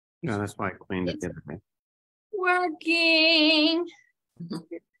No, that's why I cleaned it the other day. Working.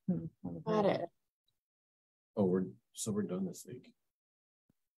 Got it. Oh, we're done this week.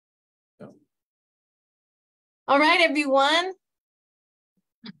 Yeah. All right, everyone.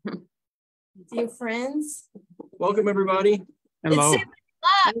 Dear friends. Welcome, everybody. Hello.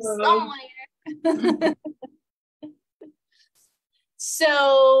 Somewhere.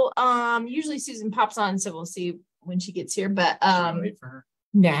 So usually Susan pops on, so we'll see when she gets here. But wait for her.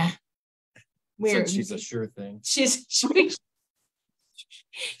 Nah. She's a sure thing.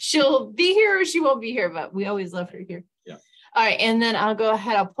 She'll be here or she won't be here, but we always love her here. Yeah. All right, and then I'll go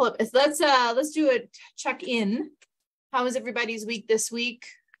ahead. I'll pull up. Let's do a check-in. How was everybody's week this week?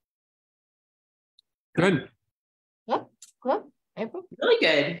 Good. Good. April? Really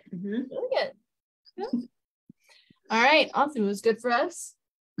good. Really good. Good. All right, awesome. It was good for us.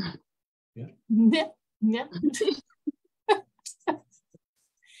 Yeah. Yeah.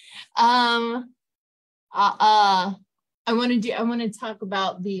 I want to talk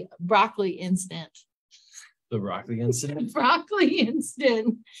about the broccoli incident. The broccoli incident? Broccoli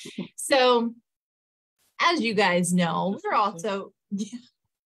incident. So, as you guys know, we're also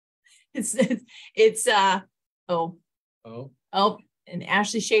and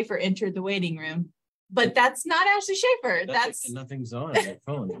Ashley Schaefer entered the waiting room. But that's not Ashley Schaefer. Nothing's on my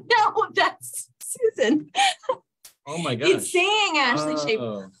phone. No, that's Susan. Oh my gosh. It's saying Ashley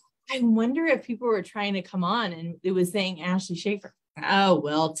Schaefer. I wonder if people were trying to come on and it was saying Ashley Schaefer. Oh,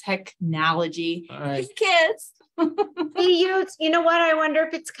 well, technology. Kids. You know what? I wonder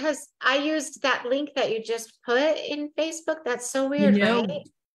if it's because I used that link that you just put in Facebook. That's so weird, right?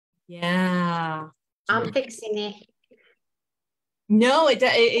 Yeah. I'm fixing it. No,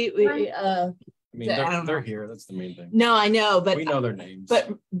 they're here. That's the main thing. No, I know, but we know their names. But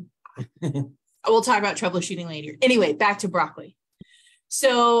we'll talk about troubleshooting later. Anyway, back to broccoli.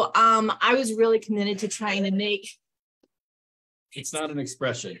 So I was really committed to trying to make. It's not an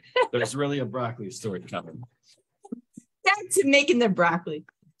expression. There's really a broccoli story coming. Back to making the broccoli.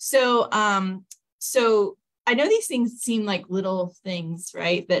 So I know these things seem like little things,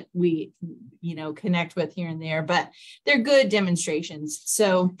 right? That we, connect with here and there, but they're good demonstrations.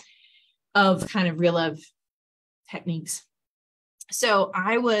 So of kind of real love techniques. So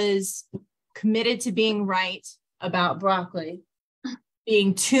I was committed to being right about broccoli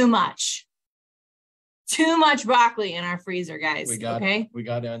being too much broccoli in our freezer, guys. We got on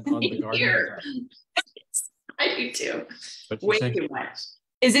the garden. Here. I do too. Way too much.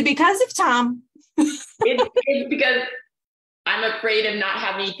 Is it because of Tom? It's because I'm afraid of not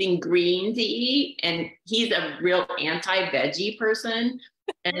having anything green to eat, and he's a real anti-veggie person,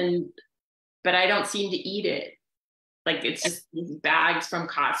 but I don't seem to eat it. Like it's just these bags from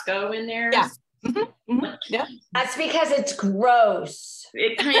Costco in there. Yeah. Mm-hmm. Mm-hmm. Yeah. That's because it's gross.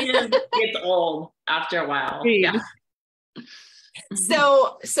 It kind of gets old after a while. Yeah.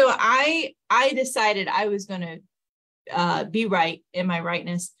 So I decided I was going to be right in my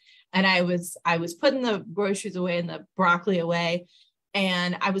rightness. And I was putting the groceries away and the broccoli away.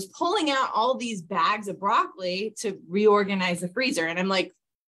 And I was pulling out all these bags of broccoli to reorganize the freezer. And I'm like,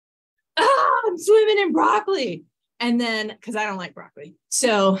 I'm swimming in broccoli. And then, because I don't like broccoli.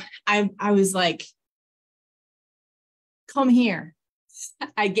 So I was like, come here.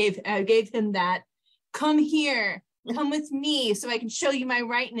 I gave him that, come here, come with me so I can show you my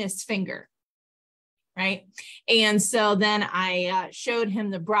rightness finger. Right. And so then I showed him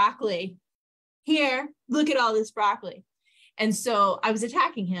the broccoli. Here, look at all this broccoli. And so I was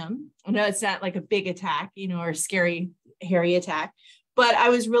attacking him. I know it's not like a big attack, or a scary, hairy attack, but I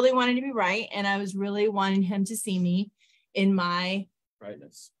was really wanting to be right. And I was really wanting him to see me in my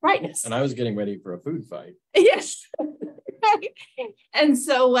rightness. And I was getting ready for a food fight. Yes. And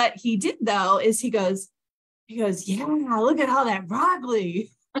so what he did though, is he goes, yeah, look at all that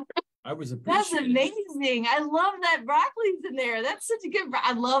broccoli. That's amazing. I love that broccoli's in there. That's such a good,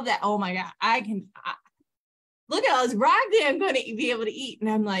 I love that. Oh my God. Look at all this broccoli I'm going to be able to eat. And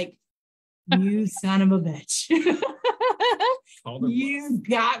I'm like, you son of a bitch. You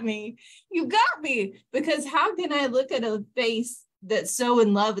got me. Because how can I look at a face that's so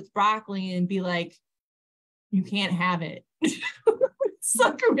in love with broccoli and be like, you can't have it. It's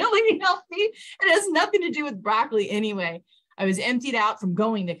like really healthy. It has nothing to do with broccoli anyway. I was emptied out from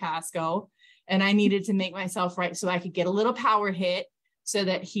going to Costco and I needed to make myself right so I could get a little power hit so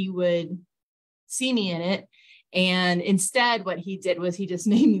that he would see me in it. And instead, what he did was he just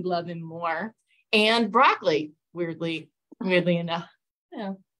made me love him more. And broccoli, weirdly enough.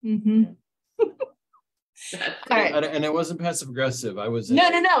 Yeah. Mm-hmm. All right. And it wasn't passive aggressive. I was No.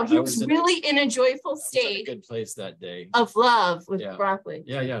 He I was was in really in a joyful in a state good place that day. of love with Yeah. broccoli.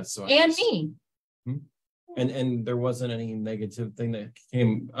 Yeah. So And me. and there wasn't any negative thing that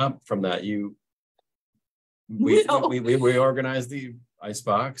came up from that. No. We organized the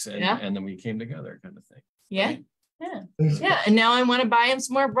icebox and Yeah. and then we came together, kind of thing. Yeah. Right? Yeah. And now I want to buy him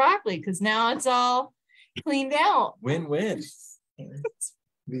some more broccoli because now it's all cleaned out. Win-win.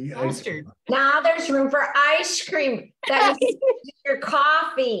 The Mustard. Now there's room for ice cream. That was your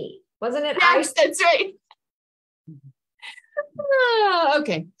coffee. Wasn't it Yes, ice? that's right.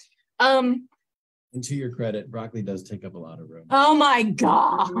 Okay. And to your credit, broccoli does take up a lot of room. Oh my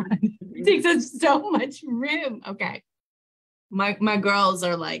God. It takes up so much room. Okay. My girls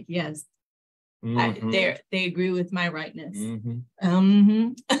are like, yes, Mhm. they agree with my rightness. Mhm.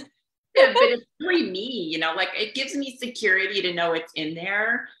 Yeah, but it's really me, like it gives me security to know it's in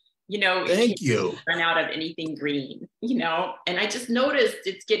there. Thank you. Run out of anything green, and I just noticed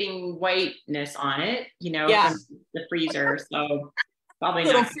it's getting whiteness on it, Yeah. from the freezer. So probably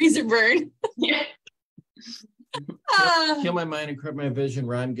Little not. freezer burn. Yeah. Kill my mind and corrupt my vision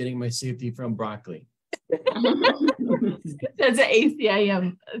where I'm getting my safety from broccoli. That's an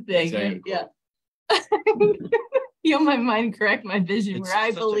ACIM thing. Right? Yeah. Heal my mind, correct my vision, It's where I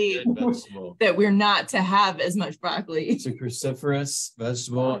such a believe good vegetable. that we're not to have as much broccoli. It's a cruciferous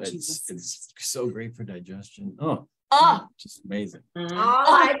vegetable. Oh, it's Jesus. so great for digestion. Oh, Oh, just amazing. Mhm. All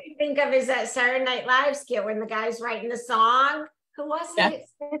I can think of is that Saturday Night Live skit when the guy's writing the song. Who was Yeah. it?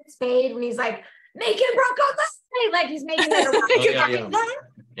 It's Spade when he's like, making broccoli, like he's making it Oh, yeah.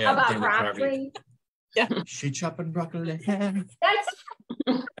 Yeah, about Dana Carvey. broccoli. She chopping broccoli. That's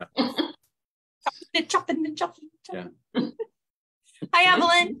chopping. Yeah. Hi,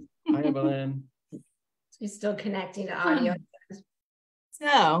 Evelyn. Hi, Evelyn. he's still connecting to audio.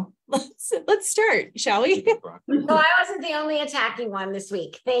 So let's start, shall we? Broccoli. So I wasn't the only attacking one this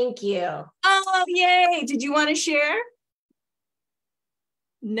week. Thank you. Oh, yay. Did you want to share?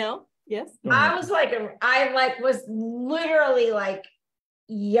 No? Yes? I was like, was literally like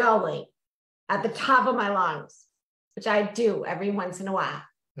yelling at the top of my lungs, which I do every once in a while.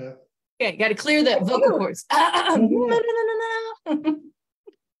 Okay, got to clear the vocal cords.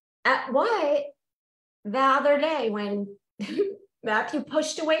 At what? The other day when Matthew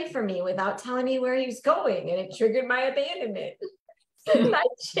pushed away from me without telling me where he was going, and it triggered my abandonment. And I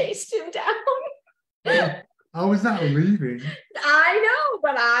chased him down. How is that leaving? I know,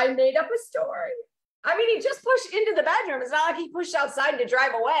 but I made up a story. I mean, he just pushed into the bedroom. It's not like he pushed outside to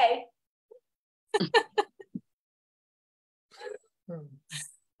drive away.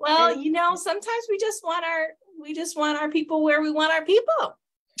 Well, sometimes we just want our people where we want our people.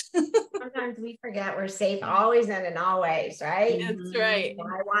 Sometimes we forget we're safe always and in always, right? That's right.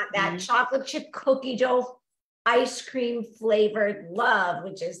 I want that chocolate chip cookie dough ice cream flavored love,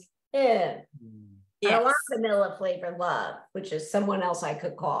 which is him. I want vanilla flavored love, which is someone else I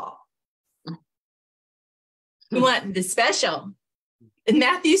could call. We want the special, the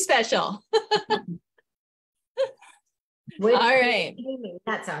Matthew special. With All right.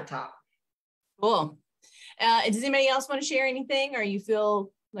 That's on top. Cool. Does anybody else want to share anything, or you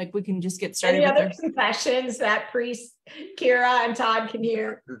feel like we can just get started? Any with other our... confessions that priest Kyra and Todd can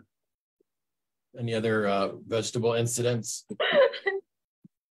hear? Any other vegetable incidents?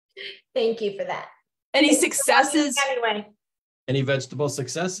 Thank you for that. Any successes? Anyway, Any vegetable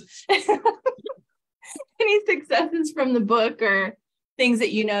successes? Any successes from the book or things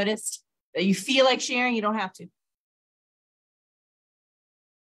that you noticed that you feel like sharing? You don't have to.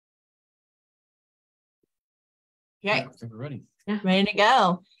 Okay, We're ready. ready to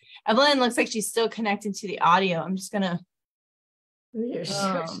go. Evelyn looks like she's still connected to the audio. I'm just gonna, you're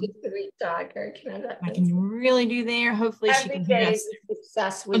such a sweet talker. I can really do there. Hopefully she Every can hear day us. is a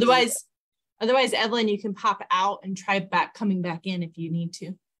success with you. Otherwise, Evelyn, you can pop out and try coming back in if you need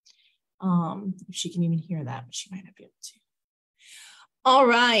to. If she can even hear that, but she might not be able to. All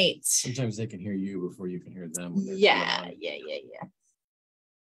right. Sometimes they can hear you before you can hear them. when they're Yeah. coming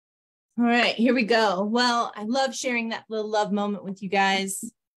All right, here we go. Well, I love sharing that little love moment with you guys.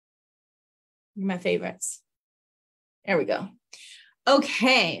 You're my favorites. There we go.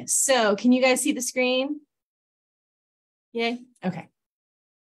 Okay, so can you guys see the screen? Yay. Okay.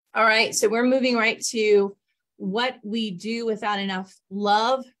 All right, so we're moving right to what we do without enough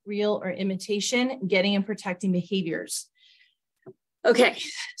love, real or imitation, getting and protecting behaviors. Okay,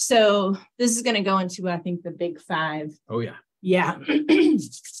 so this is going to go into, I think, the big five. Oh, yeah. Yeah.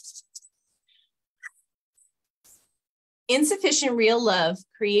 Insufficient real love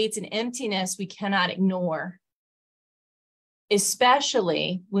creates an emptiness we cannot ignore.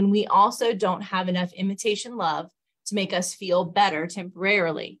 especially when we also don't have enough imitation love to make us feel better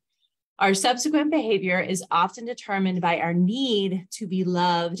temporarily. Our subsequent behavior is often determined by our need to be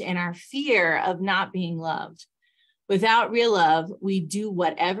loved and our fear of not being loved. Without real love, we do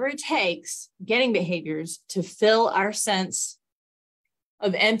whatever it takes, getting behaviors, to fill our sense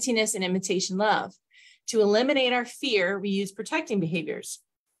of emptiness and imitation love. To eliminate our fear, we use protecting behaviors.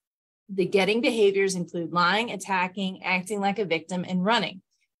 The getting behaviors include lying, attacking, acting like a victim, and running.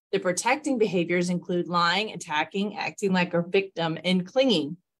 The protecting behaviors include lying, attacking, acting like a victim, and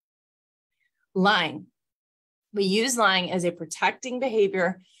clinging. Lying. We use lying as a protecting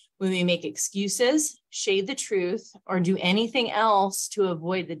behavior when we make excuses, shade the truth, or do anything else to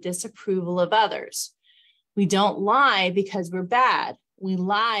avoid the disapproval of others. We don't lie because we're bad. We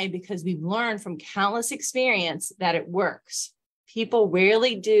lie because we've learned from countless experience that it works. People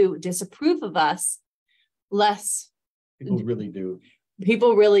rarely do disapprove of us less. People really do.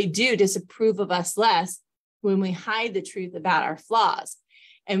 People really do disapprove of us less when we hide the truth about our flaws.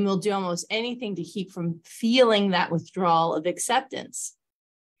 And we'll do almost anything to keep from feeling that withdrawal of acceptance.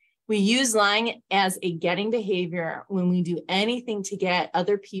 We use lying as a getting behavior when we do anything to get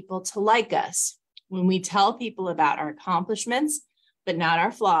other people to like us. When we tell people about our accomplishments, but not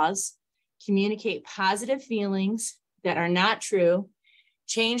our flaws, communicate positive feelings that are not true,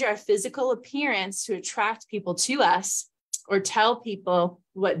 change our physical appearance to attract people to us, or tell people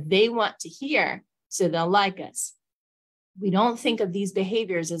what they want to hear so they'll like us. We don't think of these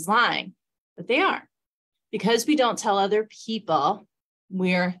behaviors as lying, but they are. Because we don't tell other people,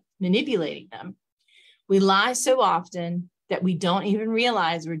 we're manipulating them. We lie so often that we don't even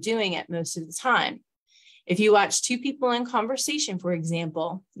realize we're doing it most of the time. If you watch two people in conversation, for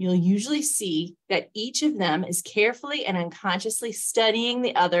example, you'll usually see that each of them is carefully and unconsciously studying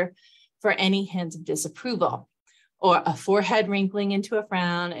the other for any hint of disapproval, or a forehead wrinkling into a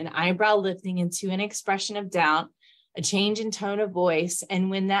frown, an eyebrow lifting into an expression of doubt, a change in tone of voice. And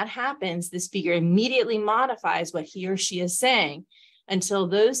when that happens, the speaker immediately modifies what he or she is saying until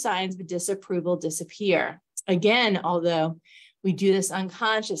those signs of disapproval disappear. Again, although we do this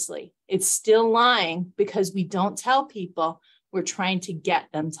unconsciously, it's still lying because we don't tell people we're trying to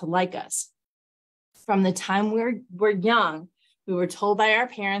get them to like us. From the time we're young, we were told by our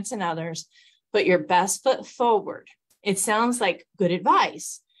parents and others, put your best foot forward. It sounds like good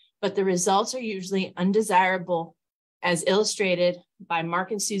advice, but the results are usually undesirable, as illustrated by Mark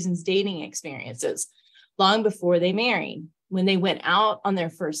and Susan's dating experiences long before they married. When they went out on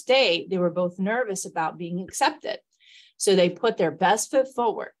their first date, they were both nervous about being accepted. So they put their best foot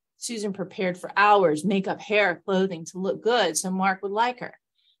forward. Susan prepared for hours, makeup, hair, clothing to look good so Mark would like her.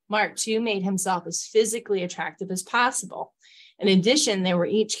 Mark, too, made himself as physically attractive as possible. In addition, they were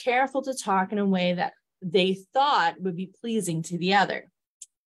each careful to talk in a way that they thought would be pleasing to the other.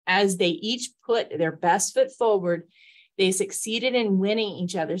 As they each put their best foot forward, they succeeded in winning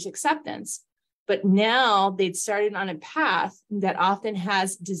each other's acceptance. But now they'd started on a path that often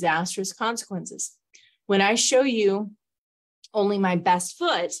has disastrous consequences. When I show you only my best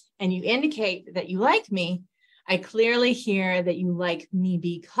foot and you indicate that you like me, I clearly hear that you like me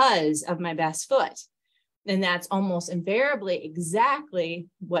because of my best foot. And that's almost invariably exactly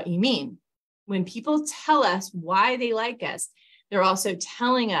what you mean. When people tell us why they like us, they're also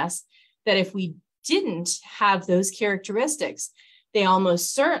telling us that if we didn't have those characteristics, they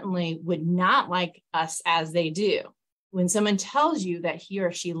almost certainly would not like us as they do. When someone tells you that he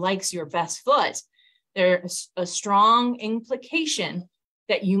or she likes your best foot, there's a strong implication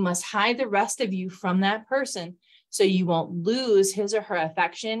that you must hide the rest of you from that person so you won't lose his or her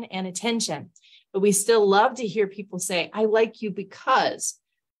affection and attention. But we still love to hear people say, I like you because.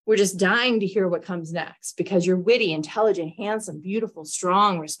 We're just dying to hear what comes next because you're witty, intelligent, handsome, beautiful,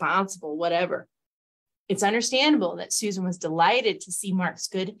 strong, responsible, whatever. It's understandable that Susan was delighted to see Mark's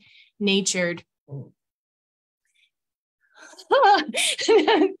good-natured,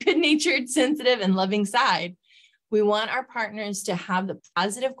 sensitive, and loving side. We want our partners to have the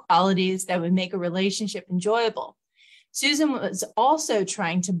positive qualities that would make a relationship enjoyable. Susan was also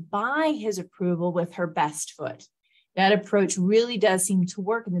trying to buy his approval with her best foot. That approach really does seem to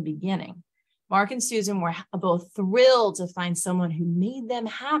work in the beginning. Mark and Susan were both thrilled to find someone who made them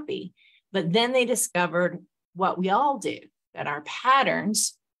happy, but then they discovered what we all do, that our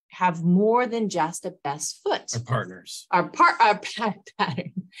patterns have more than just a best foot. Our partners.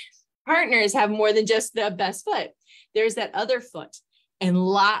 Partners have more than just the best foot. There's that other foot and a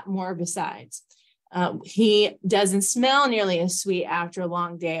lot more besides. He doesn't smell nearly as sweet after a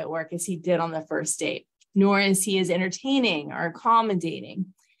long day at work as he did on the first date, nor is he as entertaining or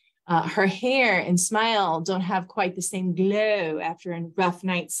accommodating. Her hair and smile don't have quite the same glow after a rough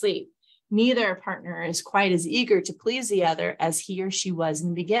night's sleep. Neither partner is quite as eager to please the other as he or she was in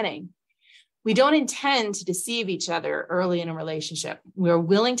the beginning. We don't intend to deceive each other early in a relationship. We're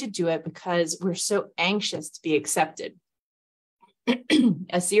willing to do it because we're so anxious to be accepted.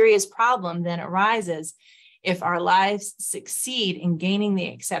 A serious problem then arises if our lives succeed in gaining the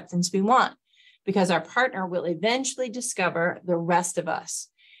acceptance we want, because our partner will eventually discover the rest of us.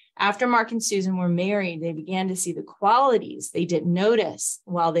 After Mark and Susan were married, they began to see the qualities they didn't notice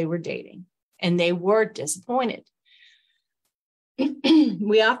while they were dating, and they were disappointed.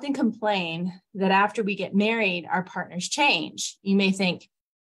 We often complain that after we get married, our partners change. You may think,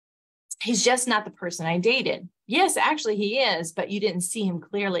 he's just not the person I dated. Yes, actually he is, but you didn't see him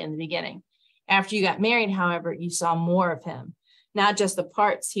clearly in the beginning. After you got married, however, you saw more of him, not just the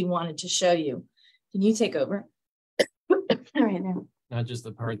parts he wanted to show you. Can you take over? All right now. Not just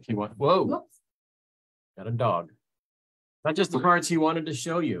the parts he wanted. Whoa, Whoops. got a dog. Not just the parts he wanted to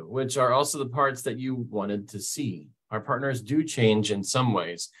show you, which are also the parts that you wanted to see. Our partners do change in some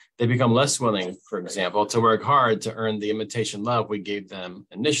ways. They become less willing, for example, to work hard to earn the imitation love we gave them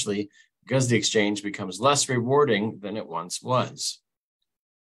initially, because the exchange becomes less rewarding than it once was.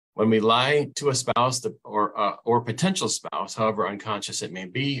 When we lie to a spouse or potential spouse, however unconscious it may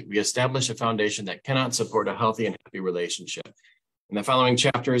be, we establish a foundation that cannot support a healthy and happy relationship. In the following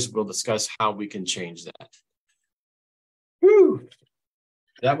chapters, we'll discuss how we can change that. Whew.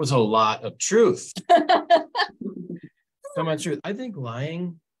 That was a lot of truth. So much truth. I think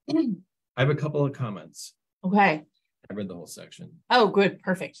lying, I have a couple of comments. Okay. I read the whole section. Oh, good.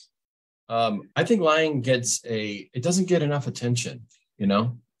 Perfect. I think lying it doesn't get enough attention, you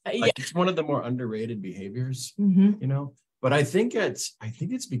know? Yeah. It's one of the more underrated behaviors, Mm-hmm. you know? But I think it's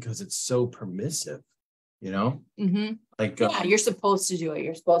because it's so permissive, you know? Mm-hmm. Like, Yeah, you're supposed to do it.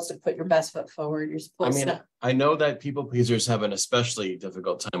 You're supposed to put your best foot forward. You're supposed to. I know that people pleasers have an especially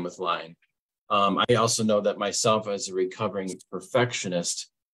difficult time with lying. I also know that myself as a recovering perfectionist,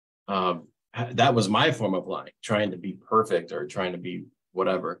 that was my form of lying, trying to be perfect or trying to be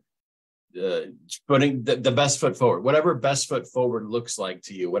whatever, putting the best foot forward, whatever best foot forward looks like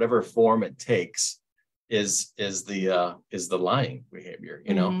to you, whatever form it takes is the lying behavior,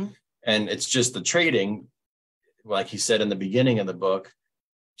 you know? Mm-hmm. And it's just the trading, like he said in the beginning of the book,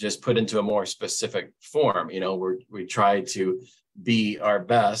 just put into a more specific form. You know, we try to be our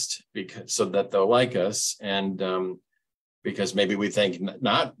best so that they'll like us, and because maybe we think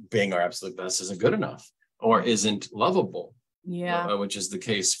not being our absolute best isn't good enough or isn't lovable. Yeah. Which is the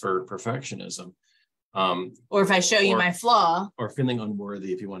case for perfectionism. Or if I show you my flaw. Or feeling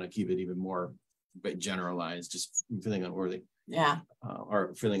unworthy, if you want to keep it even more generalized, just feeling unworthy. Yeah.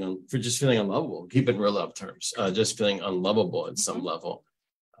 Or feeling unlovable. Keep it in real love terms. Just feeling unlovable at some level.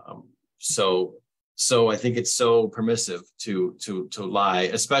 So I think it's so permissive to lie,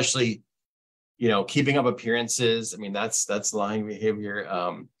 especially, you know, keeping up appearances. I mean, that's lying behavior.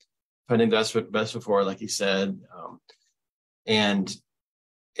 Putting the best before, like you said, and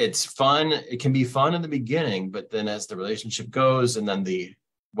it's fun. It can be fun in the beginning, but then as the relationship goes, and then the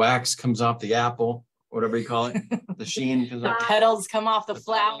wax comes off the apple, whatever you call it, the sheen comes off. Petals come off the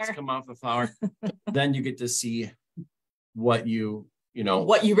flower. Petals come off the flower. Then you get to see what you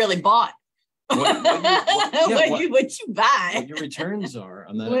really bought. What you buy. What your returns are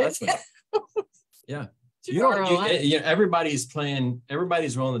on that investment. Yeah. ROI. Everybody's rolling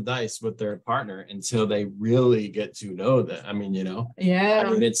the dice with their partner until they really get to know that. I mean, you know, Yeah. I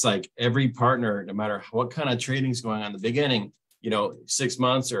mean, it's like every partner, no matter what kind of trading's going on in the beginning, you know, 6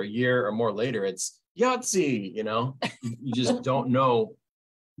 months or a year or more later, it's Yahtzee, you know, you just don't know.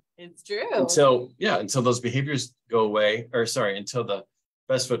 It's true. Until those behaviors go away, until the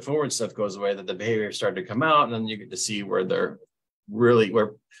best foot forward stuff goes away, that the behavior started to come out, and then you get to see where they're really,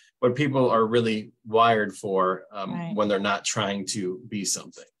 what people are really wired for Right. when they're not trying to be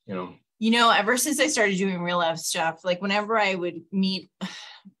something, you know. You know, ever since I started doing real life stuff, like whenever I would meet,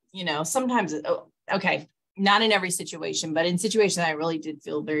 you know, sometimes, okay, not in every situation, but in situations I really did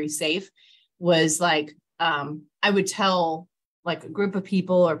feel very safe, was like, I would tell like a group of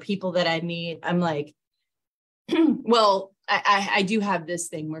people or people that I meet, I'm like, well, I do have this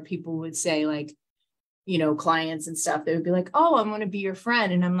thing where people would say, like, you know, clients and stuff, they would be like, oh, I'm going to be your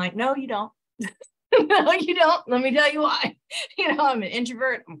friend. And I'm like, no, you don't. No, you don't. Let me tell you why. You know, I'm an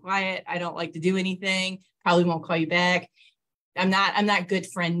introvert. I'm quiet. I don't like to do anything. Probably won't call you back. I'm not good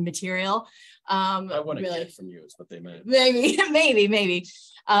friend material. I want to really, get from you is what they meant. Maybe. Maybe.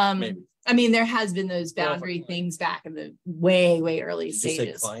 I mean, there has been those boundary things back in the way early Did you say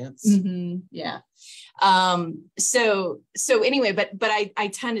stages. clients? Mm-hmm. Yeah. So anyway, but I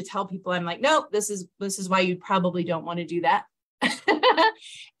tend to tell people, I'm like, nope, this is why you probably don't want to do that.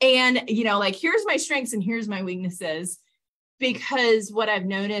 And, like, here's my strengths and here's my weaknesses, because what I've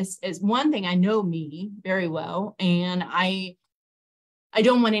noticed is, one thing, I know me very well, and I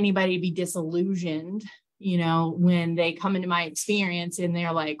don't want anybody to be disillusioned, when they come into my experience and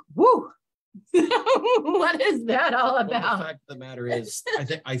they're like, whoo, what is that all about? Well, the fact of the matter is,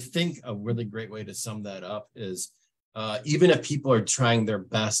 I think a really great way to sum that up is, even if people are trying their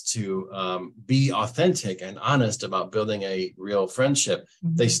best to be authentic and honest about building a real friendship,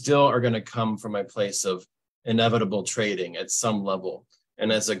 they still are going to come from a place of inevitable trading at some level.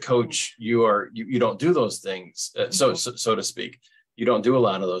 And as a coach, you don't do those things, so to speak. You don't do a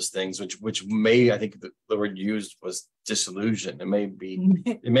lot of those things, which may, I think the word used was disillusion. It may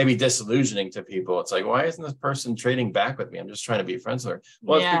be disillusioning to people. It's like, why isn't this person trading back with me? I'm just trying to be friends with her.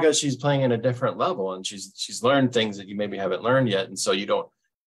 Well, it's because she's playing in a different level, and she's learned things that you maybe haven't learned yet. And so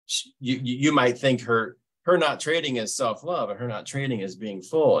you might think her not trading is self-love, and her not trading is being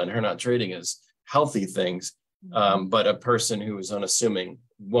full, and her not trading is healthy things. But a person who is unassuming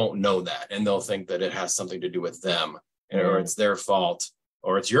won't know that, and they'll think that it has something to do with them, or it's their fault,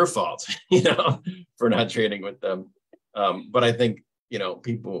 or it's your fault, for not trading with them. But I think,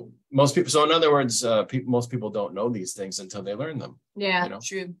 most people, so in other words, most people don't know these things until they learn them. Yeah,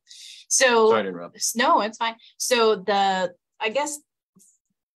 true. So, sorry to interrupt. No, it's fine. So I guess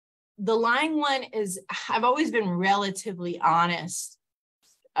the lying one is, I've always been relatively honest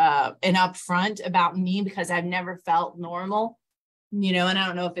and upfront about me, because I've never felt normal, and I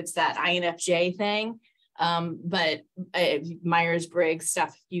don't know if it's that INFJ thing. But Myers-Briggs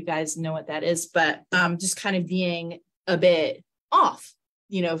stuff, you guys know what that is, but just kind of being a bit off,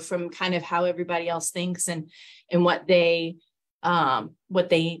 from kind of how everybody else thinks and how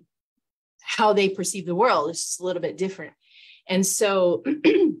they perceive the world is just a little bit different. And so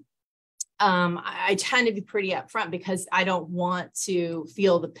I tend to be pretty upfront, because I don't want to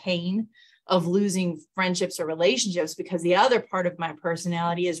feel the pain of losing friendships or relationships, because the other part of my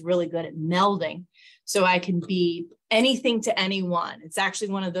personality is really good at melding. So I can be anything to anyone. It's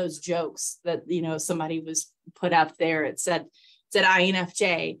actually one of those jokes that, somebody was put up there. It said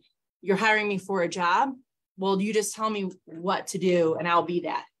INFJ, you're hiring me for a job. Well, you just tell me what to do and I'll be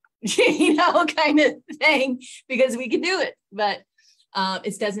that, kind of thing, because we can do it. But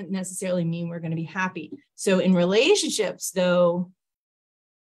it doesn't necessarily mean we're going to be happy. So in relationships, though,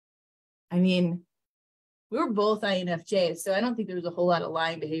 we were both INFJs, so I don't think there was a whole lot of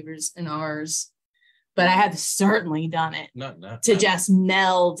lying behaviors in ours. But I have certainly done it to just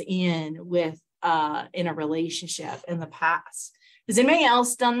meld in with in a relationship in the past. Has anybody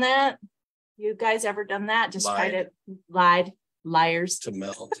else done that? You guys ever done that? Just try to liars to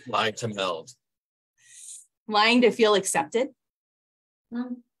meld, lie to meld, lying to feel accepted.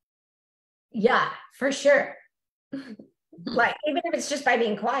 Yeah, for sure. Like, even if it's just by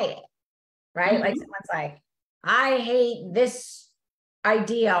being quiet, right? Like, someone's like, I hate this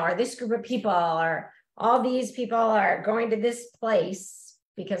idea, or this group of people, or all these people are going to this place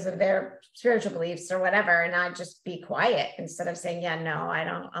because of their spiritual beliefs or whatever, and I just be quiet instead of saying, yeah, no, I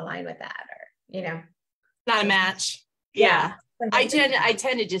don't align with that, or not a match. Yeah. I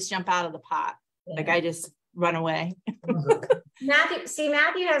tend to just jump out of the pot. Yeah. Like, I just run away.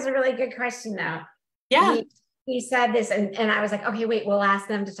 Matthew has a really good question though. Yeah. He said this, and I was like, okay, wait, we'll ask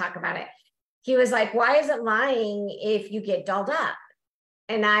them to talk about it. He was like, why is it lying if you get dolled up?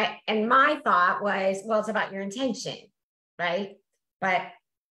 And my thought was, well, it's about your intention, right? But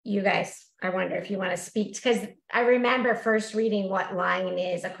you guys, I wonder if you want to speak, because I remember first reading what lying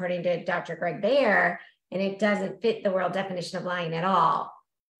is according to Dr. Greg Bear, and it doesn't fit the world definition of lying at all.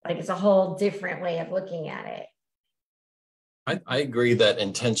 Like, it's a whole different way of looking at it. I agree that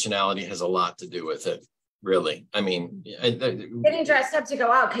intentionality has a lot to do with it, really. Getting dressed up to go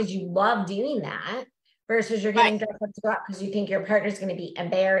out because you love doing that, versus you're getting dressed up to go out because you think your partner's going to be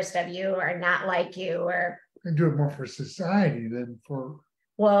embarrassed of you or not like you, or and do it more for society than for.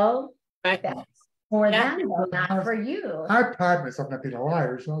 Well, that's for them, though, not for you. I pride myself not being a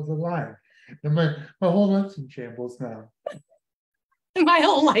liar, so I was a liar. And my whole life's in shambles now. My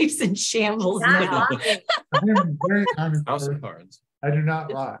whole life's in shambles now. I'm very honest. House of cards. I do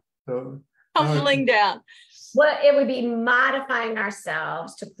not lie. So humbling down. Well, it would be modifying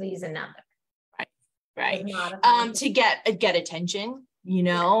ourselves to please another. Right. To get attention,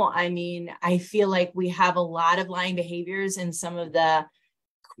 I feel like we have a lot of lying behaviors in some of the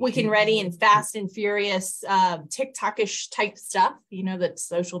quick and ready and fast and furious TikTok-ish type stuff, that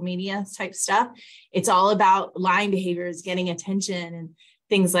social media type stuff. It's all about lying behaviors, getting attention and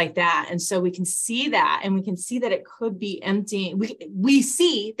things like that. And so we can see that, and we can see that it could be emptying. We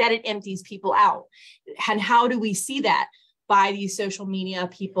see that it empties people out. And how do we see that? By these social media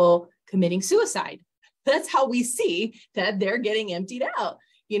people committing suicide. That's how we see that they're getting emptied out,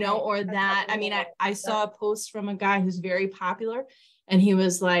 you know, or that, I mean, I saw a post from a guy who's very popular, and he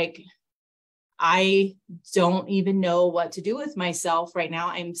was like, I don't even know what to do with myself right now.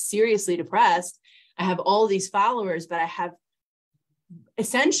 I'm seriously depressed. I have all these followers, but I have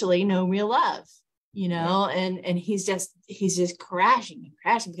essentially no real love, you know, and he's just crashing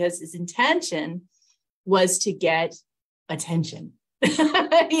because his intention was to get attention,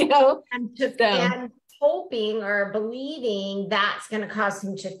 you know, and hoping or believing that's going to cause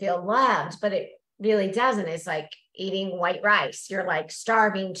him to feel loved, but it really doesn't. It's like eating white rice. You're like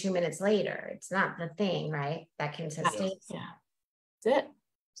starving 2 minutes later. It's not the thing, right? That can sustain. Yeah, that's it.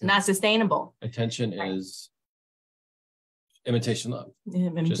 It's not sustainable. Attention is imitation love. Just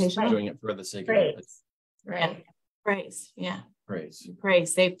Imitation doing it for the sake of Praise. it. Right. Praise. Yeah. Praise.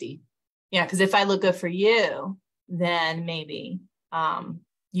 Safety. Yeah. Because if I look good for you, then maybe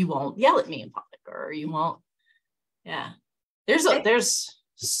you won't yell at me in public, or you won't. Yeah. There's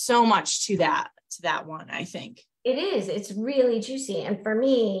so much to that one, I think. It is. It's really juicy. And for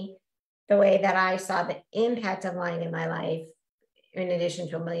me, the way that I saw the impact of lying in my life, in addition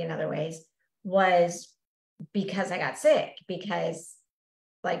to a million other ways, was because I got sick. Because,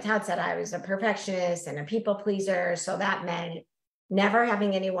 like Todd said, I was a perfectionist and a people pleaser. So that meant never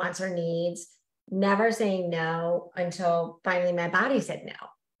having any wants or needs, never saying no, until finally my body said no. I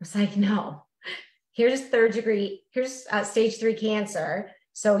was like, no, here's stage 3 cancer.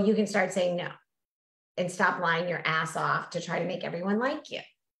 So you can start saying no and stop lying your ass off to try to make everyone like you.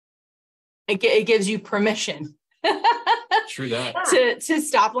 It gives you permission. True that. to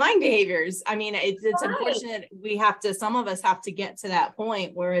stop lying behaviors. I mean, it's unfortunate. Some of us have to get to that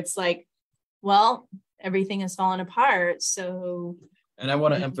point where it's like, well, everything is falling apart. So, and I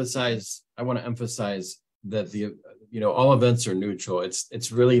want to emphasize that all events are neutral.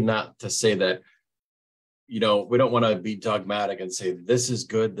 It's really not to say that, we don't want to be dogmatic and say this is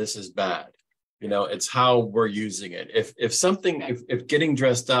good, this is bad. It's how we're using it. If getting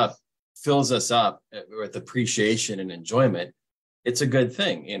dressed up fills us up with appreciation and enjoyment, it's a good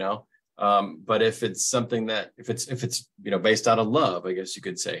thing, but if it's something that, if it's based out of love, I guess you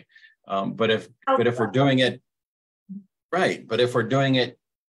could say, but if we're doing it right, but if we're doing it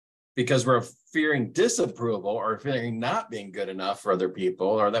because we're fearing disapproval or fearing not being good enough for other people,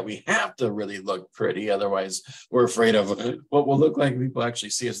 or that we have to really look pretty, otherwise we're afraid of what we'll look like if people actually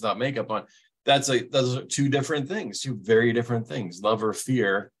see us without makeup on. Those are two different things, two very different things, love or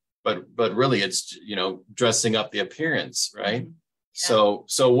fear. But really it's, dressing up the appearance, right? Yeah.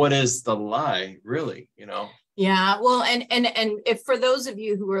 So what is the lie really, Yeah, well, and if for those of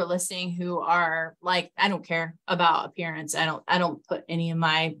you who are listening who are like, I don't care about appearance, I don't put any of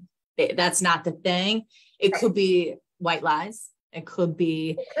my, that's not the thing. It could be white lies. It could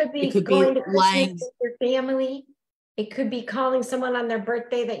be going to lying with your family. It could be calling someone on their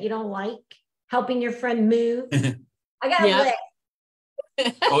birthday that you don't like, helping your friend move. I got a list.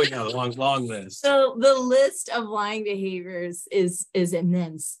 Oh yeah, long list. So the list of lying behaviors is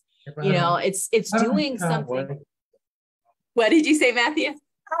immense. It's doing something. What did you say, Matthew?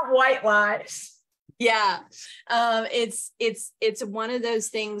 White lies. Yeah. It's one of those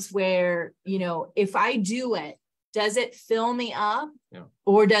things where, if I do it, does it fill me up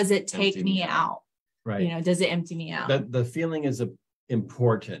or does it take me out? Right. Does it empty me out? The feeling is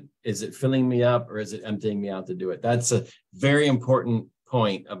important. Is it filling me up or is it emptying me out to do it? That's a very important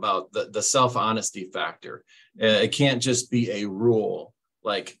point about the self-honesty factor. It can't just be a rule.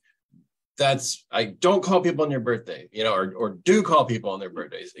 Like I don't call people on their birthday, or do call people on their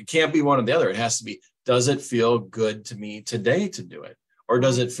birthdays. It can't be one or the other. It has to be, does it feel good to me today to do it? Or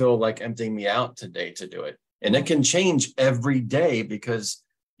does it feel like emptying me out today to do it? And it can change every day because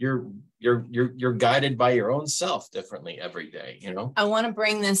you're guided by your own self differently every day, I want to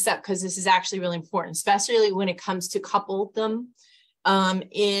bring this up because this is actually really important, especially when it comes to coupledom,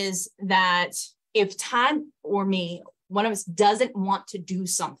 is that if Todd or me, one of us doesn't want to do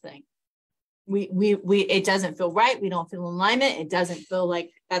something, we it doesn't feel right. We don't feel alignment. It doesn't feel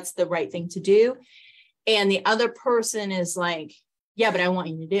like that's the right thing to do. And the other person is like, yeah, but I want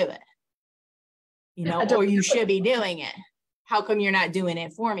you to do it, or you should be doing it. How come you're not doing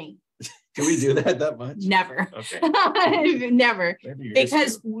it for me? Can we do that much? Never. Okay. Never.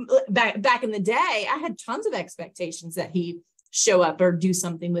 Because back in the day, I had tons of expectations that he show up or do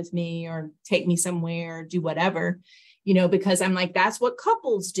something with me or take me somewhere or do whatever. because I'm like, that's what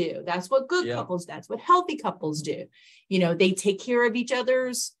couples do. That's what good couples, that's what healthy couples do. They take care of each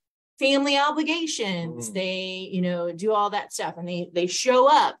other's family obligations. They, do all that stuff, and they show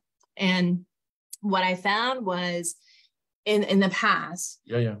up. And what I found was in the past,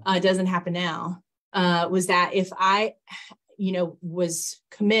 it doesn't happen now, was that if I, was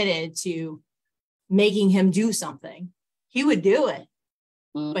committed to making him do something, he would do it,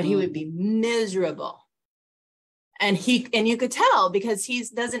 but he would be miserable. And you could tell because he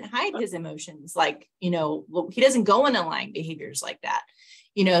doesn't hide his emotions. Like, he doesn't go into lying behaviors like that,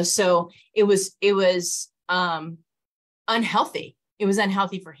 so it was unhealthy. It was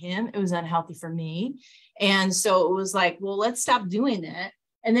unhealthy for him. It was unhealthy for me. And so it was like, well, let's stop doing that.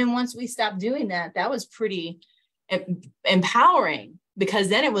 And then once we stopped doing that, that was pretty empowering, because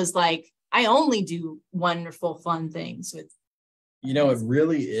then it was like, I only do wonderful, fun things with. It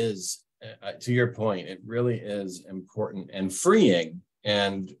really is, to your point, it really is important and freeing,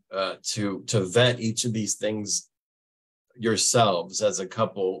 and to vet each of these things yourselves as a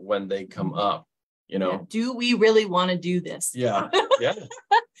couple when they come up. Do we really want to do this? Yeah.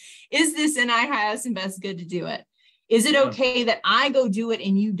 Is this in our highest and best good to do it? Is it okay that I go do it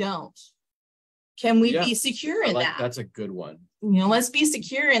and you don't? Can we be secure in that? That's a good one. Let's be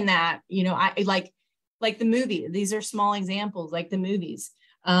secure in that. I like the movie. These are small examples, like the movies.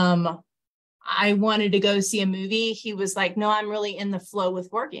 I wanted to go see a movie. He was like, no, I'm really in the flow with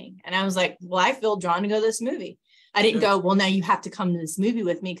working. And I was like, well, I feel drawn to go to this movie. I didn't go, well, now you have to come to this movie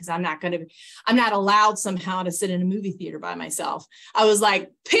with me because I'm not allowed somehow to sit in a movie theater by myself. I was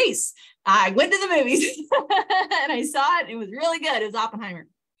like, peace. I went to the movies and I saw it. It was really good. It was Oppenheimer.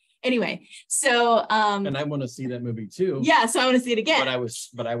 Anyway, so and I want to see that movie too. Yeah, so I want to see it again.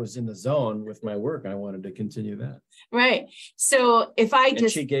 But I was in the zone with my work. I wanted to continue that. Right. So if I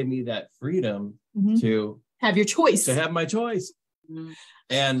and she gave me that freedom to have your choice. To have my choice.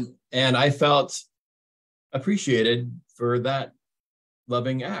 And I felt appreciated for that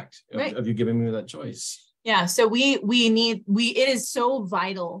loving act of you giving me that choice. Yeah. So it is so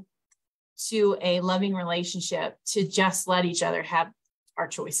vital to a loving relationship to just let each other have our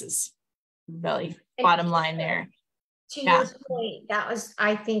choices. Really, bottom line there. To your point,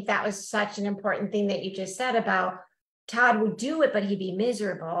 I think that was such an important thing that you just said about Todd would do it, but he'd be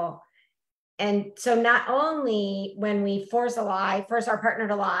miserable. And so not only when we force our partner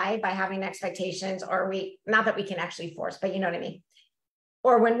to lie by having expectations, not that we can actually force, but you know what I mean?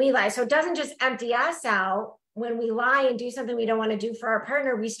 Or when we lie. So it doesn't just empty us out. When we lie and do something we don't want to do for our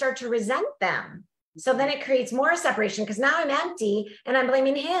partner, we start to resent them. So then it creates more separation because now I'm empty and I'm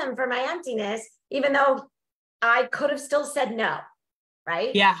blaming him for my emptiness, even though I could have still said no.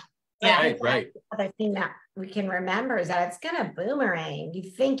 Right? Yeah. Yeah. Right. The other thing that we can remember is that it's going to boomerang. You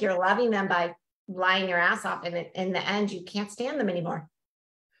think you're loving them by lying your ass off, and in the end, you can't stand them anymore.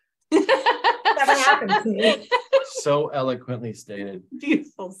 Never happened to me. So eloquently stated.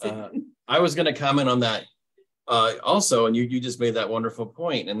 Beautiful. I was going to comment on that also, and you just made that wonderful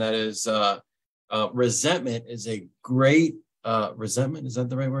point, and that is resentment is a great resentment. Is that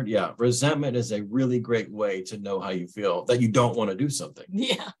the right word? Yeah. Resentment is a really great way to know how you feel that you don't want to do something.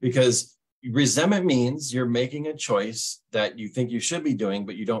 Yeah. Because resentment means you're making a choice that you think you should be doing,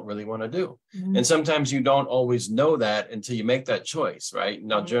 but you don't really want to do. And sometimes you don't always know that until you make that choice, right?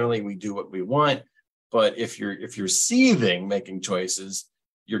 Now, generally we do what we want, but if you're seething making choices,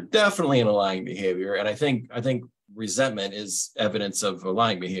 you're definitely in a lying behavior. And I think resentment is evidence of a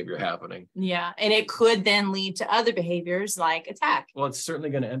lying behavior happening. Yeah. And it could then lead to other behaviors like attack. Well, it's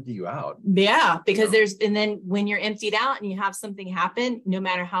certainly going to empty you out. Yeah. Because and then when you're emptied out and you have something happen, no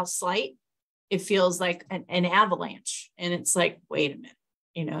matter how slight, it feels like an avalanche. And it's like, wait a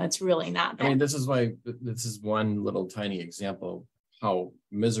minute, it's really not that. I mean, this is one little tiny example how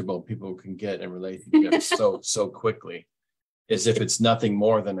miserable people can get in relationships so quickly, as if it's nothing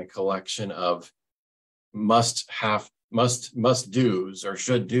more than a collection of must do's or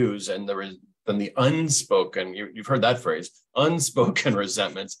should do's, and then the unspoken, you've heard that phrase, unspoken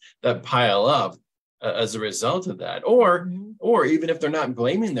resentments that pile up as a result of that. Or even if they're not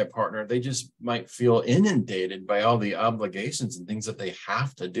blaming their partner, they just might feel inundated by all the obligations and things that they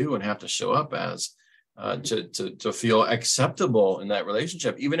have to do and have to show up as to feel acceptable in that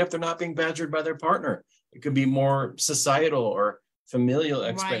relationship, even if they're not being badgered by their partner. It could be more societal or familial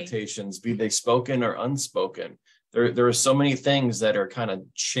expectations, be they spoken or unspoken. There are so many things that are kind of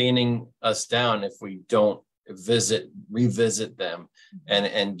chaining us down if we don't revisit them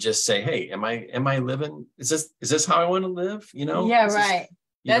and just say, hey, am I living? Is this how I want to live? Yeah, right.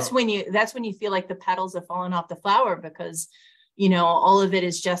 That's when you feel like the petals have fallen off the flower because, all of it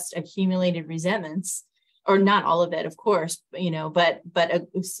is just accumulated resentments. or not all of it, of course, but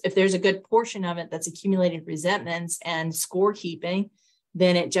if there's a good portion of it that's accumulated resentments and scorekeeping,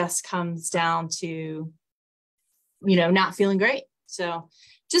 then it just comes down to, not feeling great. So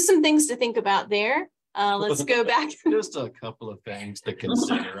just some things to think about there. Let's go back. Just a couple of things to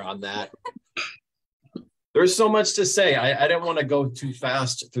consider on that. There's so much to say. I didn't want to go too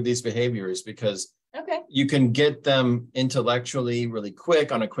fast through these behaviors because you can get them intellectually really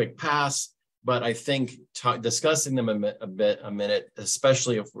quick on a quick pass. But I think discussing them a minute,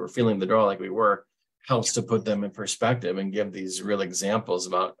 especially if we're feeling the draw like we were, helps to put them in perspective and give these real examples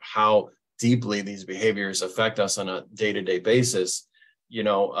about how deeply these behaviors affect us on a day-to-day basis.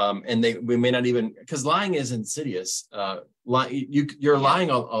 And we may not even, because lying is insidious. You're lying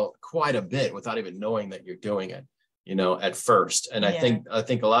quite a bit without even knowing that you're doing it, at first. And I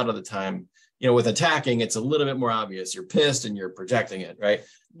think a lot of the time, with attacking, it's a little bit more obvious. You're pissed and you're projecting it, right?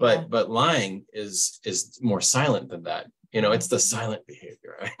 But lying is more silent than that. It's the silent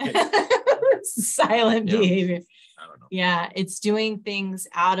behavior, right? Silent behavior. I don't know. Yeah, it's doing things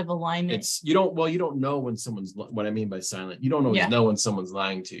out of alignment. You don't know when someone's, what I mean by silent, you don't always know when somene's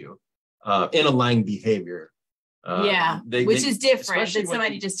lying to you in a lying behavior. Which is different than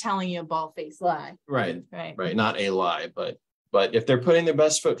somebody just telling you a bald-faced lie. Right. Not a lie, but if they're putting their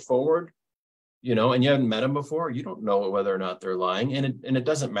best foot forward, and you haven't met them before, you don't know whether or not they're lying, and it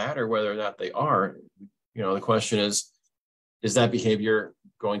doesn't matter whether or not they are. The question is that behavior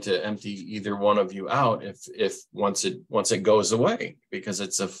going to empty either one of you out if once it goes away, because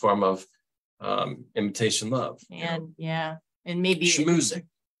it's a form of imitation love and maybe schmoozing.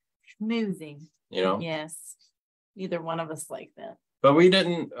 Yes, neither one of us like that, but we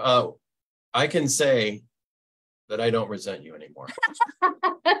didn't. I can say that I don't resent you anymore.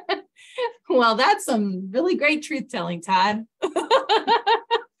 Well, that's some really great truth telling, Todd.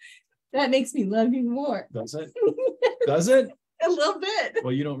 That makes me love you more. Does it? A little bit.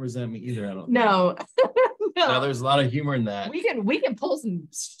 Well, you don't resent me either. I don't. No. Now, there's a lot of humor in that. We can pull some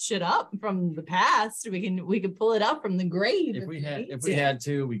shit up from the past. We can pull it up from the grave. If we had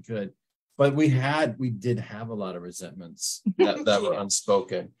to, we could. But we did have a lot of resentments that were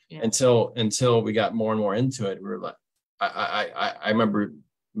unspoken until we got more and more into it. We were like, I remember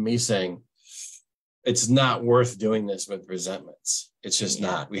me saying, it's not worth doing this with resentments. It's just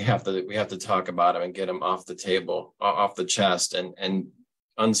not. We have to talk about them and get them off the table, off the chest, and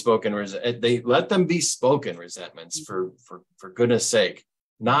unspoken they let them be spoken resentments for goodness sake,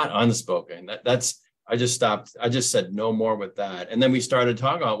 not unspoken. I just stopped. I just said no more with that, and then we started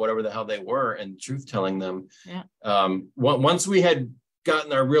talking about whatever the hell they were and truth telling them. Once we had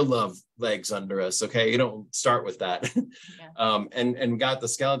gotten our real love legs under us, you don't start with that. And got the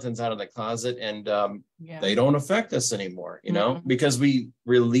skeletons out of the closet, and they don't affect us anymore, because we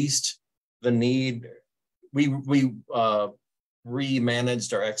released the need. We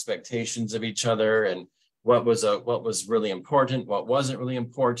remanaged our expectations of each other, and what was really important, what wasn't really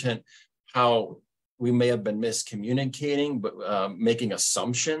important, how we may have been miscommunicating, but making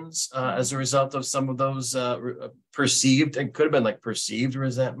assumptions as a result of some of those perceived, and could have been like perceived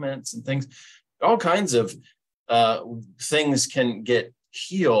resentments and things. All kinds of things can get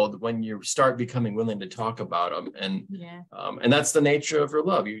healed when you start becoming willing to talk about them. And that's the nature of your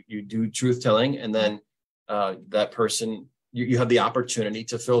love. You do truth telling, and then that person, you have the opportunity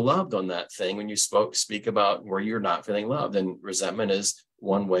to feel loved on that thing when you speak about where you're not feeling loved. And resentment is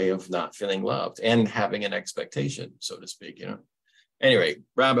one way of not feeling loved and having an expectation, so to speak, Anyway,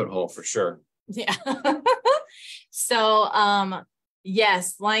 rabbit hole for sure. Yeah. So,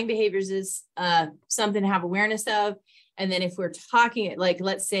 yes, lying behaviors is something to have awareness of. And then if we're talking, like,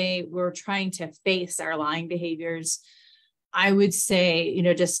 let's say we're trying to face our lying behaviors, I would say,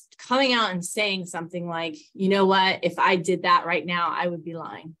 just coming out and saying something like, you know what, if I did that right now, I would be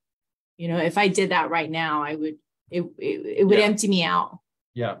lying. If I did that right now, it would empty me out.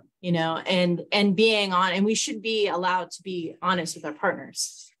 Yeah. And being on, and we should be allowed to be honest with our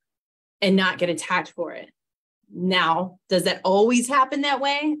partners and not get attacked for it. Now, does that always happen that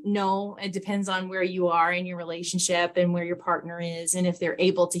way? No, it depends on where you are in your relationship and where your partner is. And if they're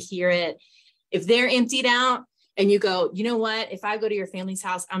able to hear it, if they're emptied out and you go, you know what, if I go to your family's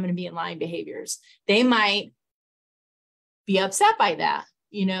house, I'm going to be in lying behaviors. They might be upset by that,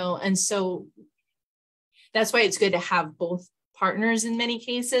 and so that's why it's good to have both partners in many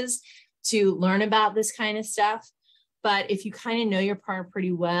cases to learn about this kind of stuff. But if you kind of know your partner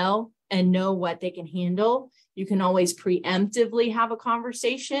pretty well and know what they can handle, you can always preemptively have a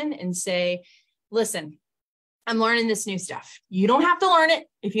conversation and say, listen, I'm learning this new stuff. You don't have to learn it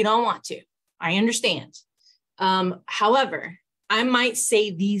if you don't want to. I understand. However, I might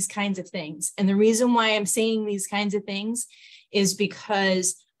say these kinds of things. And the reason why I'm saying these kinds of things is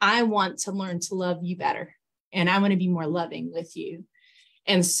because I want to learn to love you better. And I want to be more loving with you.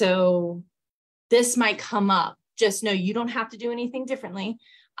 And so this might come up. Just know you don't have to do anything differently.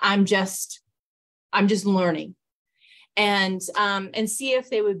 I'm just learning. And see if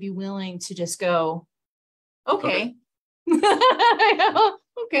they would be willing to just go, okay.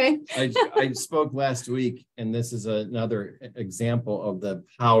 Okay. I spoke last week, and this is another example of the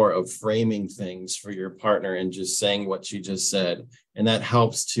power of framing things for your partner and just saying what you just said. And that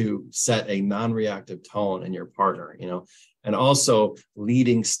helps to set a non-reactive tone in your partner, and also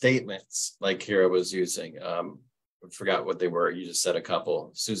leading statements like Kyra was using. I forgot what they were. You just said a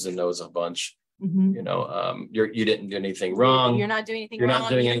couple. Susan knows a bunch. Mm-hmm. You didn't do anything wrong. You're not doing anything You're wrong.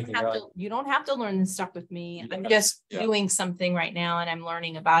 not doing anything wrong. You don't have to learn this stuff with me. I'm just doing something right now and I'm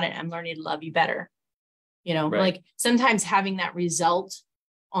learning about it. I'm learning to love you better. Right. Like sometimes having that result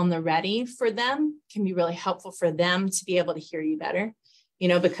on the ready for them can be really helpful for them to be able to hear you better,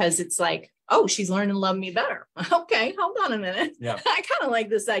 because it's like, oh, she's learning to love me better. Okay, hold on a minute. Yeah. I kind of like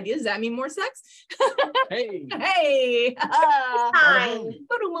this idea. Does that mean more sex? Hey. Hey. Finally,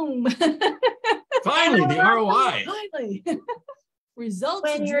 the ROI. Finally. Results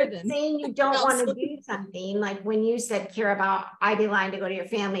When you're driven. saying you don't want to do something, like when you said, Kyra, about I'd be lying to go to your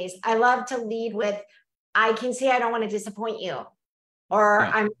families, I love to lead with, I can see I don't want to disappoint you, or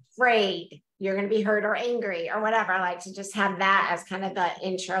I'm afraid you're going to be hurt or angry or whatever. I like to just have that as kind of the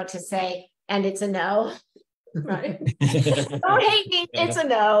intro to say, and it's a no. Right. Don't hate me. It's a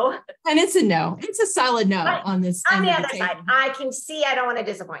no. And it's a no. It's a solid no But on this. On end the of other table. side, I can see I don't want to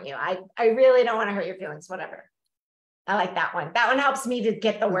disappoint you. I really don't want to hurt your feelings, whatever. I like that one. That one helps me to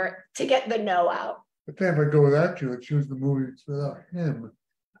get the word, to get the no out. But then if I go without you and choose the movies without him,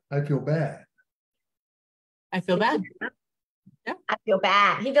 I feel bad. I feel bad. I feel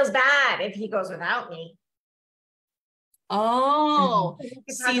bad. He feels bad if he goes without me. Oh, We can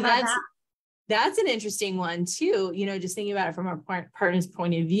talk see, about that's an interesting one too. Just thinking about it from our partner's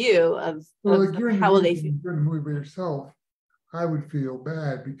point of view of, Well, of like you're in the how will they movie, feel. you're in the movie by yourself, I would feel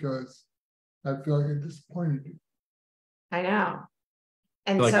bad because I feel like I disappointed you. I know.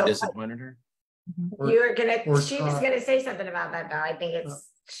 And Like you so disappointed her? you're gonna, or she was Todd. gonna say something about that though. I think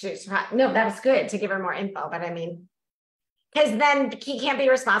no, that was good to give her more info, but I mean, because then he can't be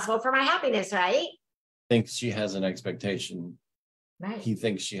responsible for my happiness, right? Thinks she has an expectation. Right. He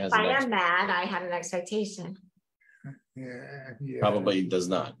thinks she has If an I am expectation. mad, I had an expectation. Yeah. Probably does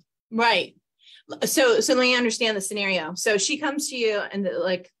not. Right. So let me understand the scenario. So she comes to you and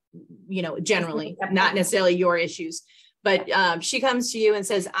generally, not necessarily your issues, but she comes to you and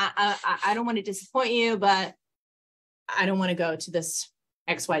says, I don't want to disappoint you, but I don't want to go to this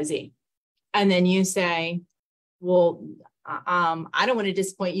XYZ. And then you say, well, I don't want to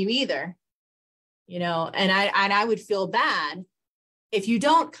disappoint you either. And I would feel bad if you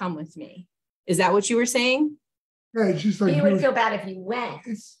don't come with me. Is that what you were saying? Yeah, it's just like You would feel bad if you went.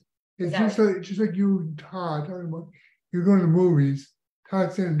 It's just like you and Todd talking about you're going to the movies,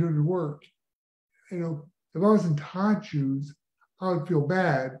 Todd's sitting doing the work. If I was in Todd's shoes, I would feel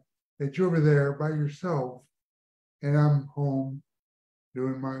bad that you're over there by yourself and I'm home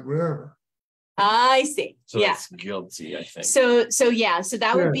doing my whatever. I see. So yeah. it's guilty, I think. So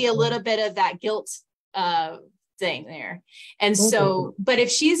that would be a Yeah. little bit of that guilt thing there. And so, but if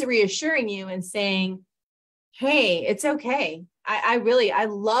she's reassuring you and saying, hey, it's okay. I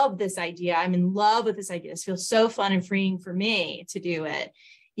love this idea. I'm in love with this idea. This feels so fun and freeing for me to do it.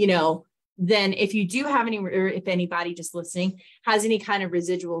 Then if you do have any, or if anybody just listening has any kind of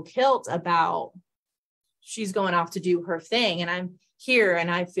residual guilt about she's going off to do her thing and I'm here and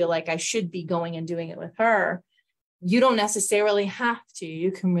I feel like I should be going and doing it with her, you don't necessarily have to.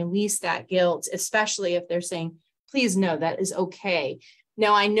 You can release that guilt, especially if they're saying, please no, that is okay.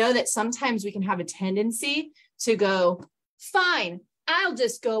 Now, I know that sometimes we can have a tendency to go, fine, I'll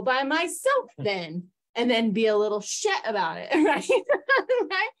just go by myself then, and then be a little shit about it, right?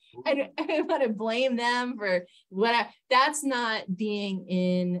 Right? I want to blame them for whatever. That's not being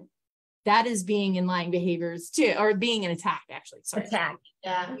in, that is being in lying behaviors too, or being an attack, actually. Sorry. Attack.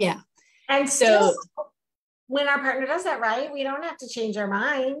 Yeah. Yeah. And So when our partner does that, right, we don't have to change our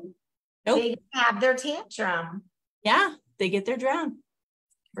mind. Nope. They have their tantrum. yeah, they get their drown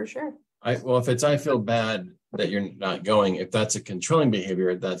for sure. If it's I feel bad that you're not going, if that's a controlling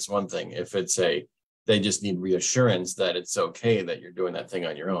behavior, that's one thing. If it's they just need reassurance that it's okay that you're doing that thing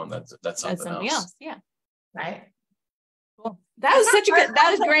on your own, that's something else. Yeah. Right. Cool. That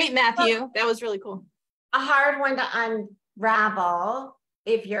was great, Matthew. That was really cool. A hard one to unravel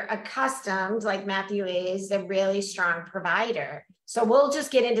if you're accustomed, like Matthew is a really strong provider. So we'll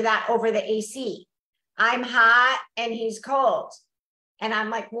just get into that over the AC. I'm hot and he's cold. And I'm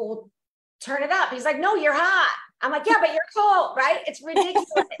like, well, turn it up. He's like, no, you're hot. I'm like, yeah, but you're cold, right? It's ridiculous.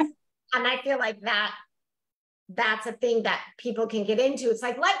 And I feel like that's a thing that people can get into. It's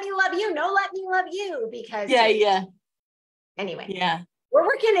like, let me love you. No, let me love you. Because Yeah. Anyway. Yeah. We're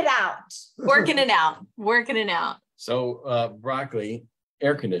working it out. Working it out. So broccoli,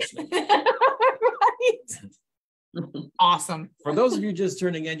 air conditioning. Right. Awesome. For those of you just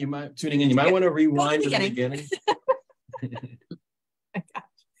tuning in, you might want to rewind to the beginning.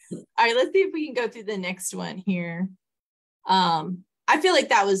 All right, let's see if we can go through the next one here. I feel like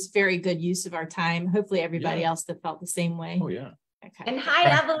that was very good use of our time. Hopefully everybody else that felt the same way. Oh yeah. Okay. And hi,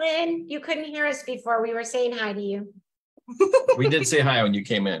 Evelyn. You couldn't hear us before. We were saying hi to you. We did say hi when you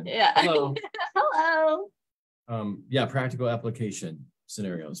came in. Yeah. Hello. Hello. Yeah, practical application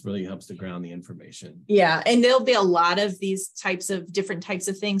scenarios really helps to ground the information. Yeah, and there'll be a lot of these different types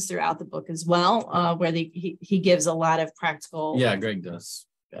of things throughout the book as well, where he gives a lot of practical. Yeah, Greg does.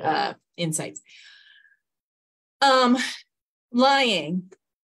 Insights. Lying.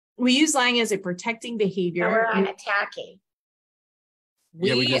 We use lying as a protecting behavior. Now we're on attacking.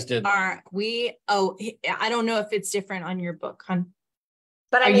 We just did. I don't know if it's different on your book, hon.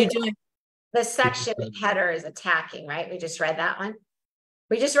 But Are you doing the section header is attacking, right? We just read that one.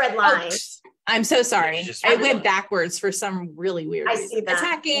 We just read lying. I'm so sorry. I went backwards for some really weird reason. See that.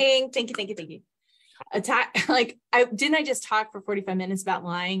 Attacking. Thank you. Attack. Didn't I just talk for 45 minutes about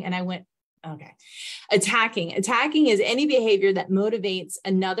lying? And I went, okay. Attacking is any behavior that motivates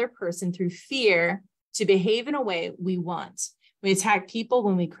another person through fear to behave in a way we want. We attack people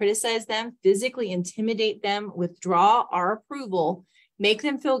when we criticize them, physically intimidate them, withdraw our approval, make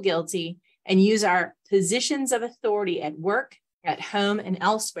them feel guilty, and use our positions of authority at work, at home, and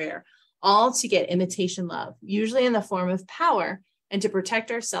elsewhere, all to get imitation love, usually in the form of power, and to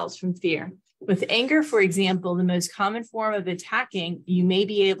protect ourselves from fear. With anger, for example, the most common form of attacking, you may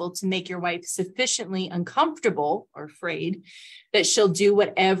be able to make your wife sufficiently uncomfortable or afraid that she'll do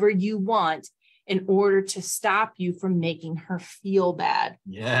whatever you want in order to stop you from making her feel bad.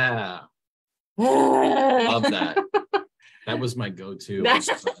 Yeah. Love that. That was my go-to.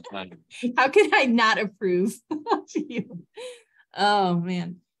 How could I not approve of you? Oh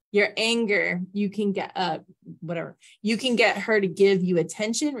man. Your anger, you can get you can get her to give you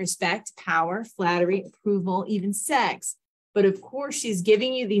attention, respect, power, flattery, approval, even sex. But of course, she's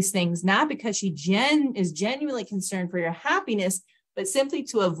giving you these things not because she is genuinely concerned for your happiness, but simply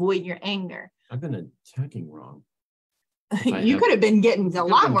to avoid your anger. I've been attacking wrong. You could have been getting a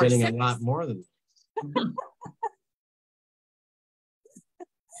lot more. Getting a lot more than.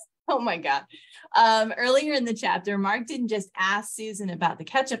 Oh my God. Earlier in the chapter, Mark didn't just ask Susan about the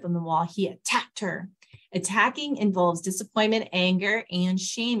ketchup on the wall, he attacked her. Attacking involves disappointment, anger, and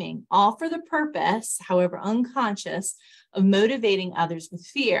shaming, all for the purpose, however unconscious, of motivating others with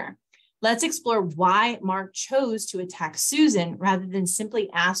fear. Let's explore why Mark chose to attack Susan rather than simply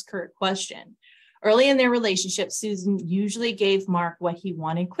ask her a question. Early in their relationship, Susan usually gave Mark what he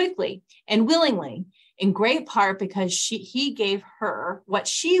wanted quickly and willingly, in great part because he gave her what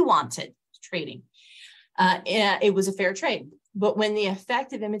she wanted, trading. It was a fair trade. But when the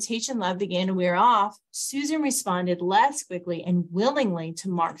effect of imitation love began to wear off, Susan responded less quickly and willingly to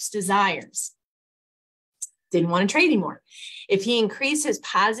Mark's desires. Didn't want to trade anymore. If he increased his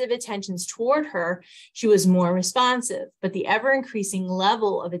positive attentions toward her, she was more responsive. But the ever-increasing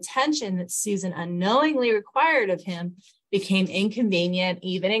level of attention that Susan unknowingly required of him became inconvenient,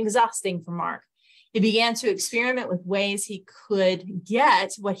 even exhausting for Mark. He began to experiment with ways he could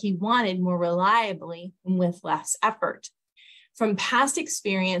get what he wanted more reliably and with less effort. From past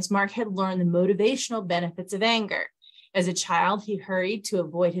experience, Mark had learned the motivational benefits of anger. As a child, he hurried to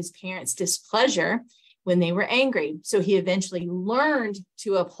avoid his parents' displeasure when they were angry. So he eventually learned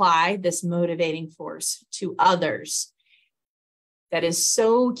to apply this motivating force to others. That is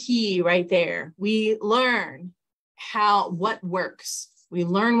so key right there. We learn what works. We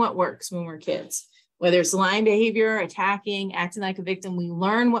learn what works when we're kids. Whether it's lying behavior, attacking, acting like a victim, we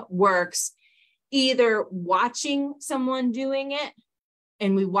learn what works, either watching someone doing it,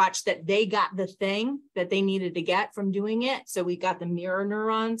 and we watch that they got the thing that they needed to get from doing it. So we got the mirror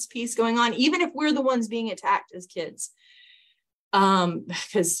neurons piece going on, even if we're the ones being attacked as kids,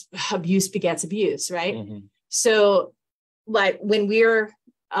 because abuse begets abuse, right? Mm-hmm. So like when we're,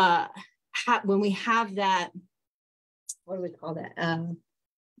 when we have that, what do we call that?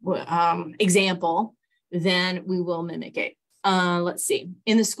 Example, then we will mimic it. Let's see.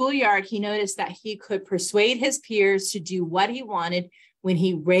 In the schoolyard, he noticed that he could persuade his peers to do what he wanted when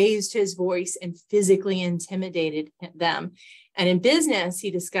he raised his voice and physically intimidated them. And in business,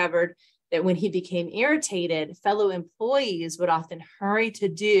 he discovered that when he became irritated, fellow employees would often hurry to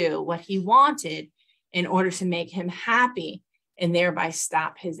do what he wanted in order to make him happy and thereby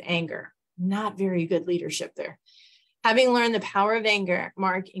stop his anger. Not very good leadership there. Having learned the power of anger,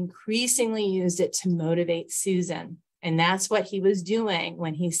 Mark increasingly used it to motivate Susan. And that's what he was doing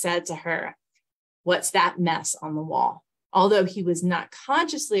when he said to her, "What's that mess on the wall?" Although he was not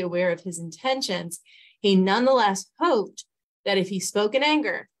consciously aware of his intentions, he nonetheless hoped that if he spoke in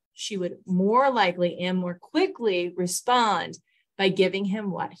anger, she would more likely and more quickly respond by giving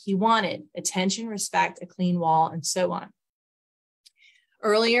him what he wanted: attention, respect, a clean wall, and so on.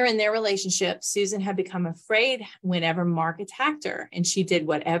 Earlier in their relationship, Susan had become afraid whenever Mark attacked her, and she did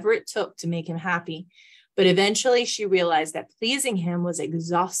whatever it took to make him happy. But eventually she realized that pleasing him was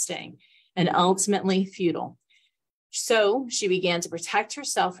exhausting and ultimately futile. So she began to protect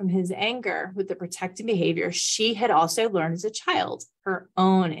herself from his anger with the protective behavior she had also learned as a child, her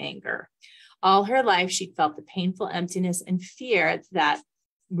own anger. All her life, she'd felt the painful emptiness and fear that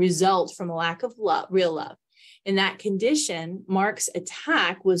result from a lack of love, real love. In that condition, Mark's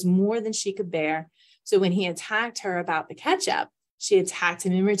attack was more than she could bear. So when he attacked her about the ketchup, she attacked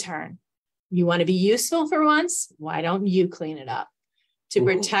him in return. "You want to be useful for once? Why don't you clean it up?" To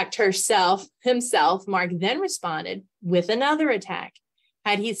protect himself, Mark then responded with another attack.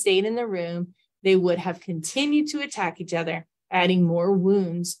 Had he stayed in the room, they would have continued to attack each other, adding more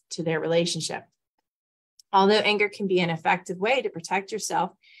wounds to their relationship. Although anger can be an effective way to protect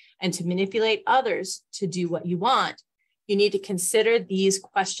yourself and to manipulate others to do what you want, you need to consider these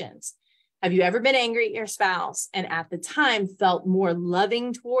questions. Have you ever been angry at your spouse and at the time felt more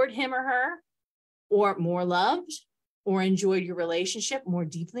loving toward him or her, or more loved, or enjoyed your relationship more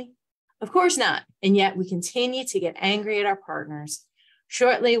deeply? Of course not. And yet we continue to get angry at our partners.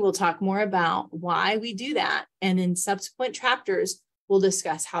 Shortly, we'll talk more about why we do that. And in subsequent chapters, we'll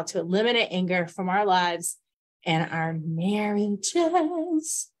discuss how to eliminate anger from our lives and our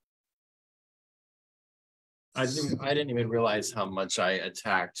marriages. I didn't even realize how much I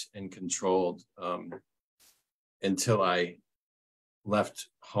attacked and controlled until I left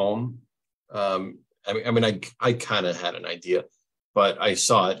home. I kind of had an idea, but I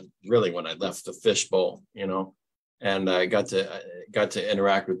saw it really when I left the fishbowl, and I got to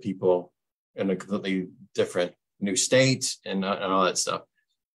interact with people in a completely different new state and all that stuff.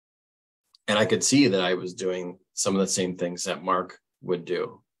 And I could see that I was doing some of the same things that Mark would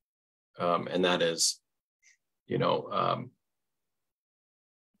do. And that is,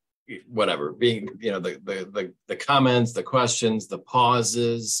 whatever, being, the comments, the questions, the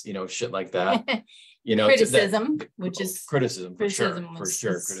pauses, shit like that. Criticism, which is criticism, for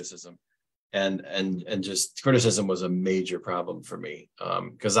sure, criticism. And just criticism was a major problem for me,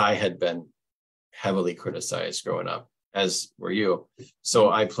 because I had been heavily criticized growing up, as were you. So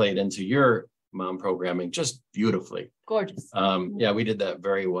I played into your mom programming just beautifully. Gorgeous. Yeah, we did that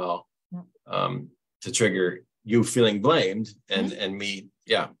very well, to trigger you feeling blamed and me,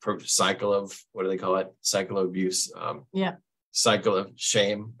 cycle of, what do they call it? Cycle of abuse. Cycle of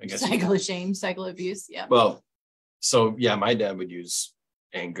shame, I guess. Cycle of shame, cycle of abuse. Yeah. Well, so my dad would use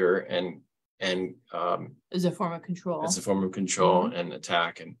anger and as a form of control. As a form of control and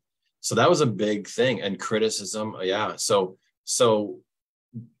attack. And so that was a big thing. And criticism. Yeah. So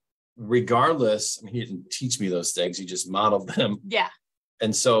regardless, he didn't teach me those things. He just modeled them. Yeah.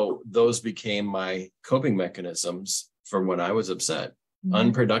 And so those became my coping mechanisms for when I was upset,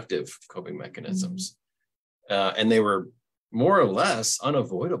 unproductive coping mechanisms. And they were more or less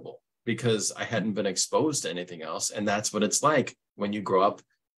unavoidable because I hadn't been exposed to anything else. And that's what it's like when you grow up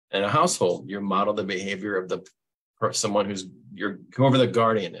in a household. You model the behavior of someone whoever the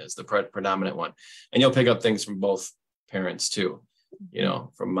guardian is, the predominant one. And you'll pick up things from both parents too.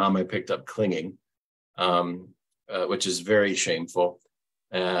 From mom, I picked up clinging, which is very shameful.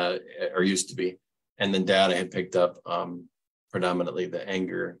 Or used to be. And then dad, I had picked up predominantly the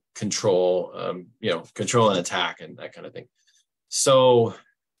anger, control, control and attack and that kind of thing. So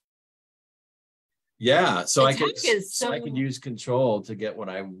I could use control to get what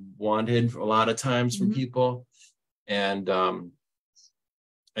I wanted a lot of times from people, and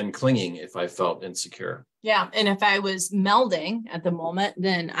clinging if I felt insecure. Yeah. And if I was melding at the moment,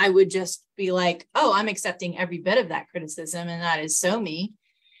 then I would just be like, oh, I'm accepting every bit of that criticism. And that is so me.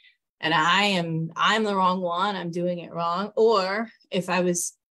 And I'm the wrong one. I'm doing it wrong. Or if I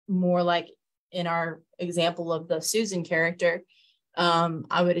was more like in our example of the Susan character,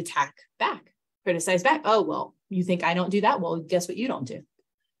 I would attack back, criticize back. Oh, well, you think I don't do that? Well, guess what you don't do?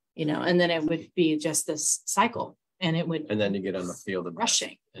 And then it would be just this cycle. and it would, And then you get on the field of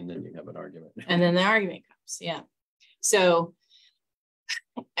rushing, and then you have an argument. and then the argument comes. Yeah. So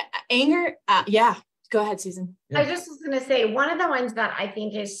anger, yeah, go ahead, Susan. I just was going to say, one of the ones that I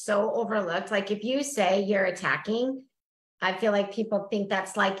think is so overlooked, like if you say you're attacking, I feel like people think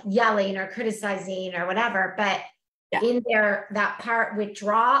that's like yelling or criticizing or whatever, but in there, that part,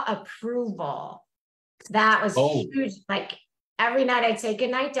 withdraw approval, that was huge. Like every night I'd say, good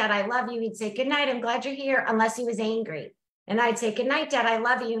night, Dad, I love you. He'd say, good night, I'm glad you're here, unless he was angry. And I'd say, good night, Dad, I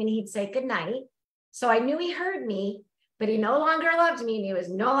love you. And he'd say, good night. So I knew he heard me, but he no longer loved me and he was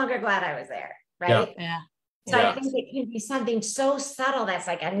no longer glad I was there. Right. Yeah. So I think it can be something so subtle that's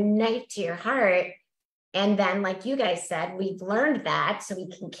like a knife to your heart. And then, like you guys said, we've learned that, so we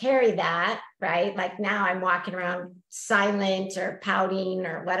can carry that, right? Like now I'm walking around silent or pouting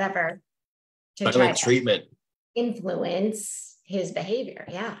or whatever to try treatment. Influence his behavior.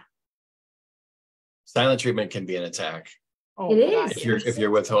 Yeah. Silent treatment can be an attack. It is. If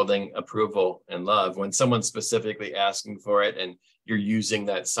you're withholding approval and love, when someone's specifically asking for it and you're using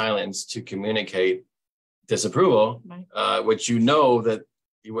that silence to communicate disapproval, which you know that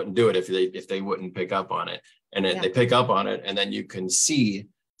you wouldn't do it if they wouldn't pick up on it, and they pick up on it, and then you can see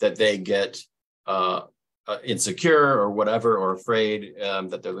that they get insecure or whatever, or afraid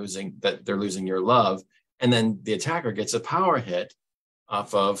that they're losing your love, and then the attacker gets a power hit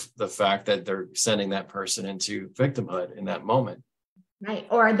off of the fact that they're sending that person into victimhood in that moment. Right.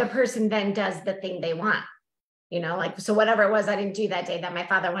 Or the person then does the thing they want, like, so whatever it was I didn't do that day that my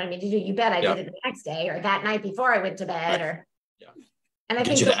father wanted me to do, you bet I did it the next day or that night before I went to bed and I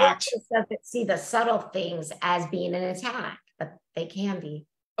think the world doesn't see the subtle things as being an attack, but they can be.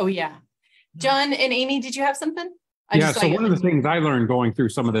 Oh yeah. John and Amy, did you have something? So one of the things I learned going through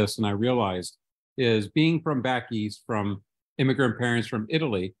some of this, and I realized, is being from back east, from immigrant parents from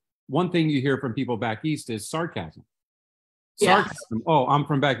Italy, one thing you hear from people back east is sarcasm. Sarcasm. Oh, I'm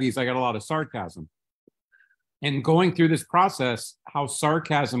from back east, I got a lot of sarcasm. And going through this process, how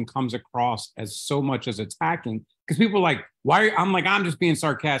sarcasm comes across as so much as attacking, because people are like, I'm just being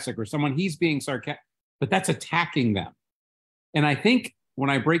sarcastic, or he's being sarcastic, but that's attacking them. And I think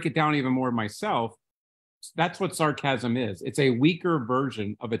when I break it down even more myself, that's what sarcasm is. It's a weaker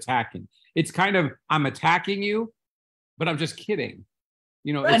version of attacking. It's kind of, I'm attacking you, but I'm just kidding.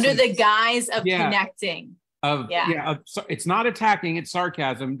 Under the guise of connecting. It's not attacking, it's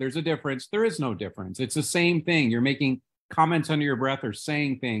sarcasm. There's a difference. There is no difference. It's the same thing. You're making comments under your breath or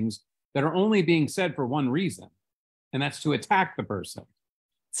saying things that are only being said for one reason, and that's to attack the person.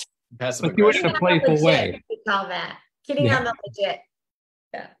 Passive but do it in a playful way. We call that kidding on the legit.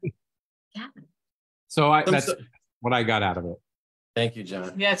 Yeah. So that's what I got out of it. Thank you,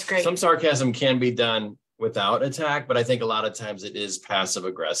 John. Yeah, it's great. Some sarcasm can be done without attack, but I think a lot of times it is passive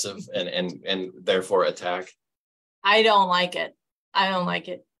aggressive and therefore attack. I don't like it. I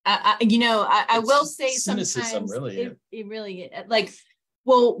will say sometimes really. It really, like,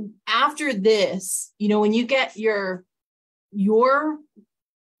 well, after this, when you get your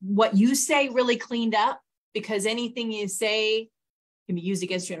what you say really cleaned up, because anything you say can be used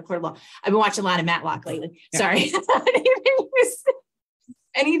against you in a court of law. I've been watching a lot of Matlock lately. Yeah. Sorry.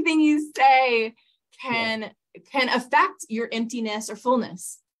 anything you say can affect your emptiness or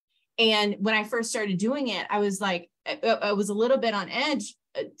fullness. And when I first started doing it, I was like, I was a little bit on edge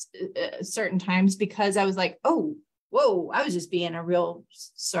at certain times, because I was like, oh, whoa, I was just being a real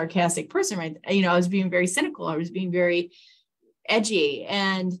sarcastic person, right? I was being very cynical. I was being very edgy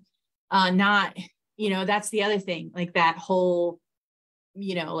and not, that's the other thing, like that whole,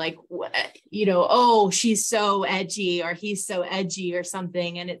 oh, she's so edgy or he's so edgy or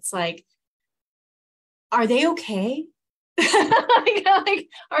something. And it's like, are they okay? like,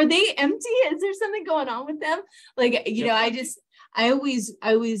 are they empty? Is there something going on with them? Like, I always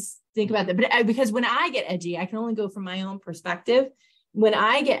think about that, but because when I get edgy, I can only go from my own perspective. When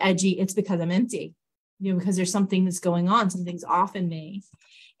I get edgy, it's because I'm empty, because there's something that's going on, something's off in me.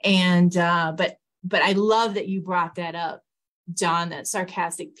 And, but I love that you brought that up, John, that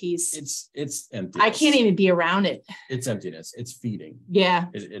sarcastic piece. It's empty. I can't even be around it. It's emptiness. It's feeding. Yeah.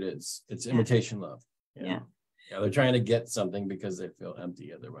 It is. It's imitation love. Yeah. They're trying to get something because they feel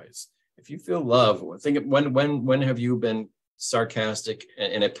empty otherwise. If you feel love, think of when have you been sarcastic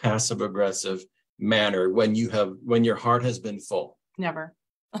in a passive aggressive manner when your heart has been full? Never.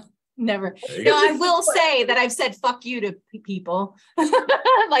 Never. No, I will say that I've said fuck you to people,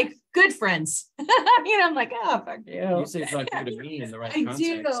 like good friends. I'm like, oh, fuck you. You say fuck you to me in the right context.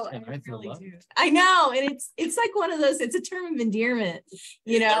 I feel really loved. do. I know. And it's like one of those, it's a term of endearment,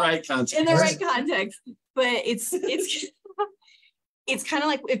 In the right context. In the right context. But it's it's kind of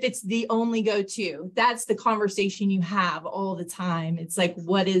like if it's the only go-to, that's the conversation you have all the time. It's like,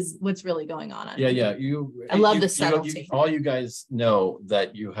 what's really going on? Yeah. I love you- the you- subtlety. all you guys know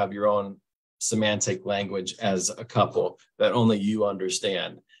that you have your own semantic language as a couple that only you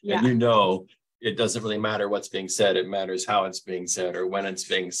understand. Yeah. And you know, it doesn't really matter what's being said. It matters how it's being said or when it's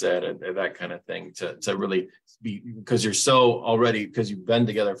being said and that kind of thing to really be, because you're so already, because you've been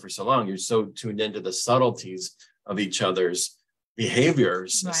together for so long, you're so tuned into the subtleties of each other's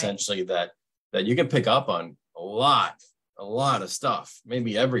behaviors, Right. essentially, that you can pick up on a lot of stuff,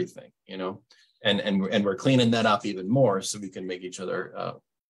 maybe everything, you know, and we're cleaning that up even more so we can make each other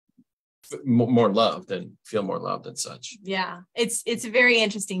more loved and feel more loved and such. Yeah, it's a very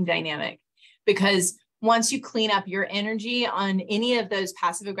interesting dynamic, because once you clean up your energy on any of those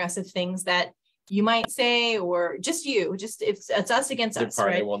passive aggressive things that you might say, or just if it's us against The us,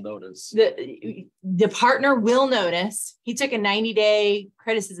 partner right? will notice. The partner will notice. He took a 90-day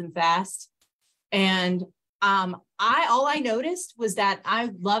criticism fast, and all I noticed was that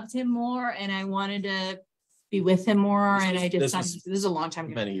I loved him more and I wanted to be with him more. And I just thought, this is a long time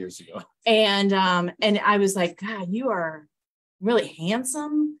ago. Many years ago. And I was like, God, you are really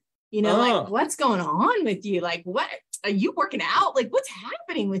handsome. You know, like, what's going on with you? Like, what are you working out? Like, what's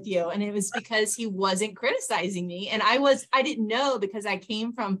happening with you? And it was because he wasn't criticizing me. And I didn't know, because I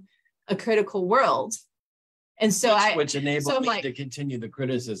came from a critical world. And so which enabled me like, to continue the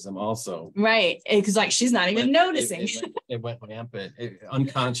criticism also. Right. Because like, she's not even noticing. It went rampant. It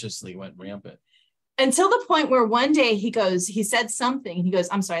unconsciously went rampant. Until the point where one day he said something and he goes,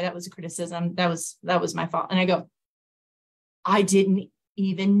 I'm sorry, that was a criticism. That was my fault. And I go, I didn't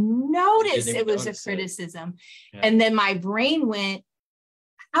even notice it was a criticism. Yeah. And then my brain went,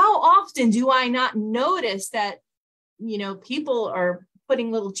 how often do I not notice that, you know, people are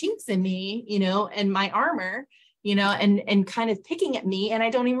putting little chinks in me, you know, and my armor, you know, and kind of picking at me, and I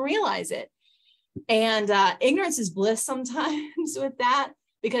don't even realize it. And ignorance is bliss sometimes with that,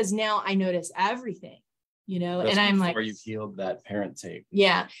 because now I notice everything, you know. That's, and I'm like, before you healed that parent tape.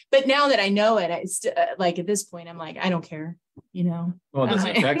 Yeah. But now that I know it, like at this point, I'm like, I don't care, you know. Well, it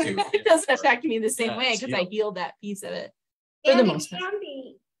doesn't affect you. It doesn't affect me the same way, because I healed that piece of it. For the most part.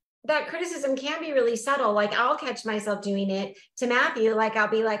 That criticism can be really subtle. Like, I'll catch myself doing it to Matthew. Like, I'll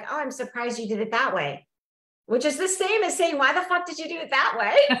be like, oh, I'm surprised you did it that way. Which is the same as saying, why the fuck did you do it that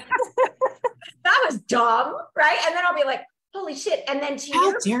way? That was dumb, right? And then I'll be like, holy shit. And then to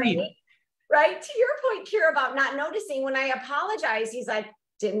how dare you? Right? To your point, Kyra, about not noticing, when I apologize, he's like,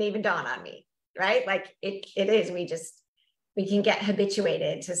 didn't even dawn on me, right? Like it is, we can get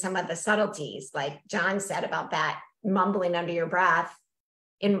habituated to some of the subtleties, like John said about that mumbling under your breath.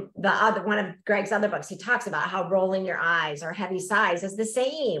 In one of Greg's other books, he talks about how rolling your eyes or heavy sighs is the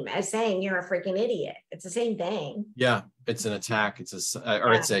same as saying you're a freaking idiot. It's the same thing. Yeah, it's an attack. It's a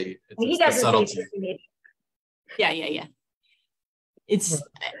subtlety. Yeah. It's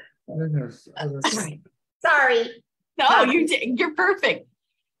sorry. No, you're perfect.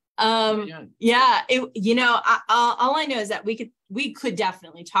 Yeah. All I know is that we could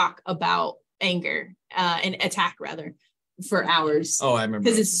definitely talk about anger and attack rather for hours. Oh, I remember.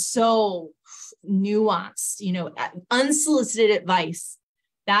 Because it's so nuanced, you know. Unsolicited advice,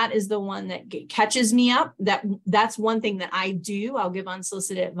 that is the one that catches me up. That's one thing that I do. I'll give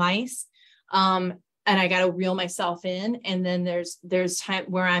unsolicited advice. And I got to reel myself in. And then there's time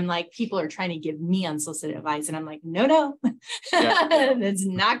where I'm like, people are trying to give me unsolicited advice. And I'm like, no, yeah. It's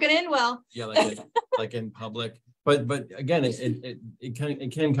not going to end well. Yeah. Like in public. But again,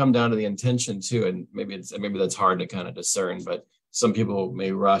 it can come down to the intention too. And maybe that's hard to kind of discern, but some people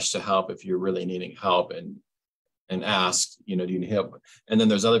may rush to help if you're really needing help and ask, you know, do you need help? And then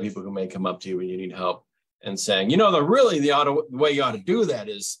there's other people who may come up to you when you need help and saying, you know, the way you ought to do that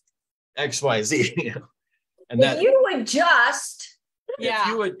is X, Y, Z. You know? And if you would just, yeah,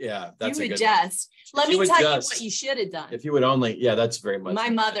 you would, yeah, that's you a good just let me tell you what you should have done. If you would only, yeah, that's very much. My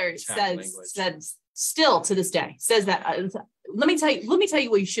mother said still to this day says that. Let me tell you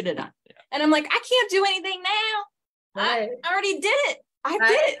what you should have done. Yeah. And I'm like, I can't do anything now. Right. I already did it. I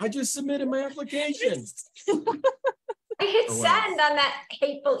did it. I just submitted my application. I hit send on that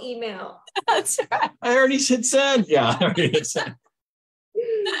hateful email. That's right. I already hit send. Yeah, I already hit send.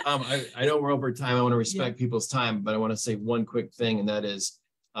 I know we're over time. I want to respect people's time, but I want to say one quick thing, and that is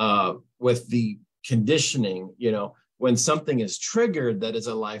with the conditioning, you know, when something is triggered that is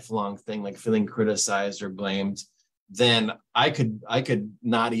a lifelong thing, like feeling criticized or blamed, then I could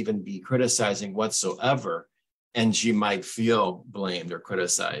not even be criticizing whatsoever, and she might feel blamed or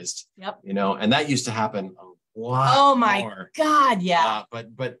criticized. Yep. You know, and that used to happen lot Oh my more. God, yeah.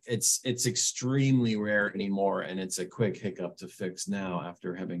 But it's extremely rare anymore, and it's a quick hiccup to fix now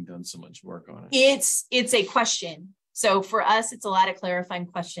after having done so much work on it. It's a question. So for us, it's a lot of clarifying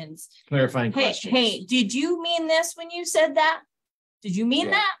questions. Clarifying Hey, questions. hey, did you mean this when you said that? Did you mean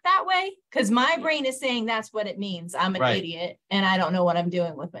that way? Because my brain is saying that's what it means. I'm an idiot and I don't know what I'm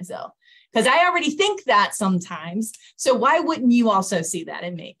doing with myself. Because I already think that sometimes. So why wouldn't you also see that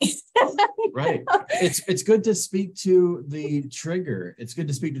in me? Right. It's good to speak to the trigger. It's good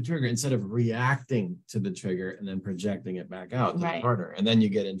to speak to trigger instead of reacting to the trigger and then projecting it back out to the partner. And then you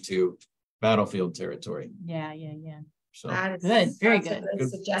get into battlefield territory. Yeah. So That is good. Very such a good.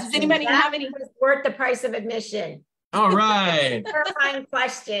 suggestion. Does anybody That have any? is worth the price of admission. all right. Clarifying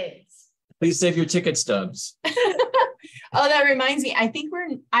questions. Please save your ticket stubs. Oh, that reminds me. I think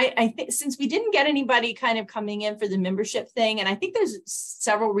I think since we didn't get anybody kind of coming in for the membership thing, and I think there's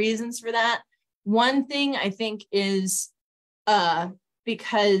several reasons for that. One thing I think is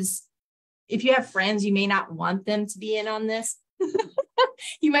because if you have friends, you may not want them to be in on this.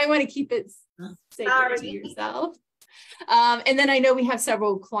 You might want to keep it sacred to yourself. And then I know we have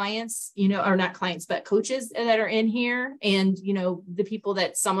several clients, or not clients, but coaches that are in here. And, the people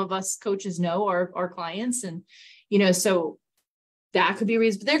that some of us coaches know are our clients. And, so that could be a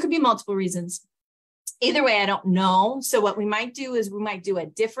reason, but there could be multiple reasons. Either way, I don't know. So what we might do is we might do a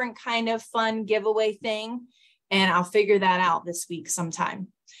different kind of fun giveaway thing. And I'll figure that out this week sometime.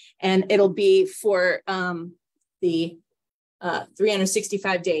 And it'll be for the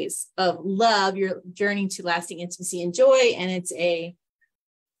 365 days of love, your journey to lasting intimacy and joy. And it's a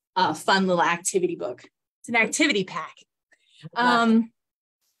fun little activity book. It's an activity pack. Does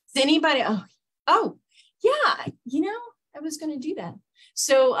anybody, oh yeah, I was going to do that.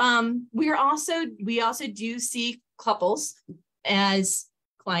 So we also do see couples as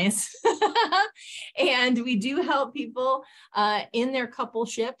clients and we do help people in their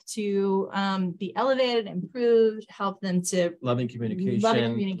coupleship to be elevated, improved, help them to Loving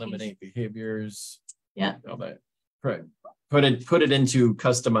communication, eliminate behaviors. Yeah. All that. Right. Put it into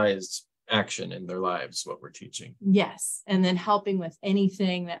customized action in their lives, what we're teaching. Yes. And then helping with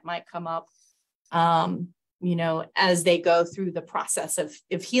anything that might come up, as they go through the process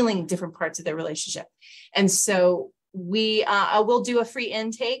of healing different parts of their relationship. And so I will do a free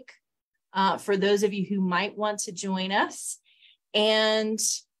intake for those of you who might want to join us. And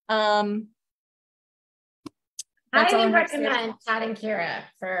I would recommend Todd and Kyra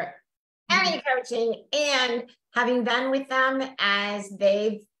for any coaching and having been with them as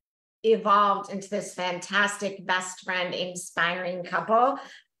they've evolved into this fantastic best friend, inspiring couple.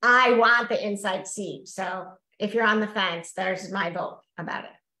 I want the inside seat. So if you're on the fence, there's my vote about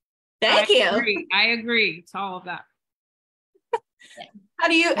it. Thank you. I agree. It's all of that.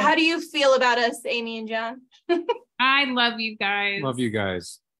 How do you feel about us, Amy and John? I love you guys. Love you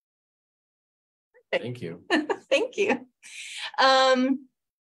guys. Thank you. Thank you.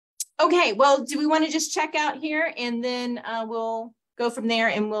 Okay, well, do we want to just check out here and then we'll go from there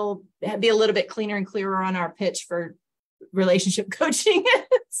and we'll be a little bit cleaner and clearer on our pitch for relationship coaching at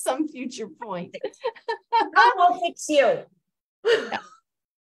some future point. I will fix you.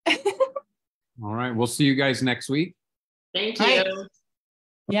 All right. We'll see you guys next week. Thank you. Right.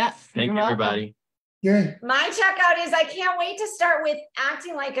 Yeah. Thank you, everybody. Yeah. My checkout is I can't wait to start with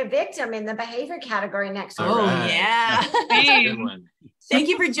acting like a victim in the behavior category next week. All Oh, right. yeah. That's a good one. Thank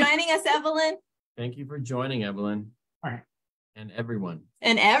you for joining us, Evelyn. Thank you for joining, Evelyn. All right. And everyone.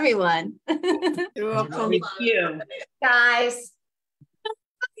 And everyone. Thank you. Guys.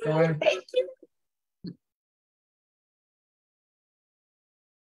 Bye. Thank you.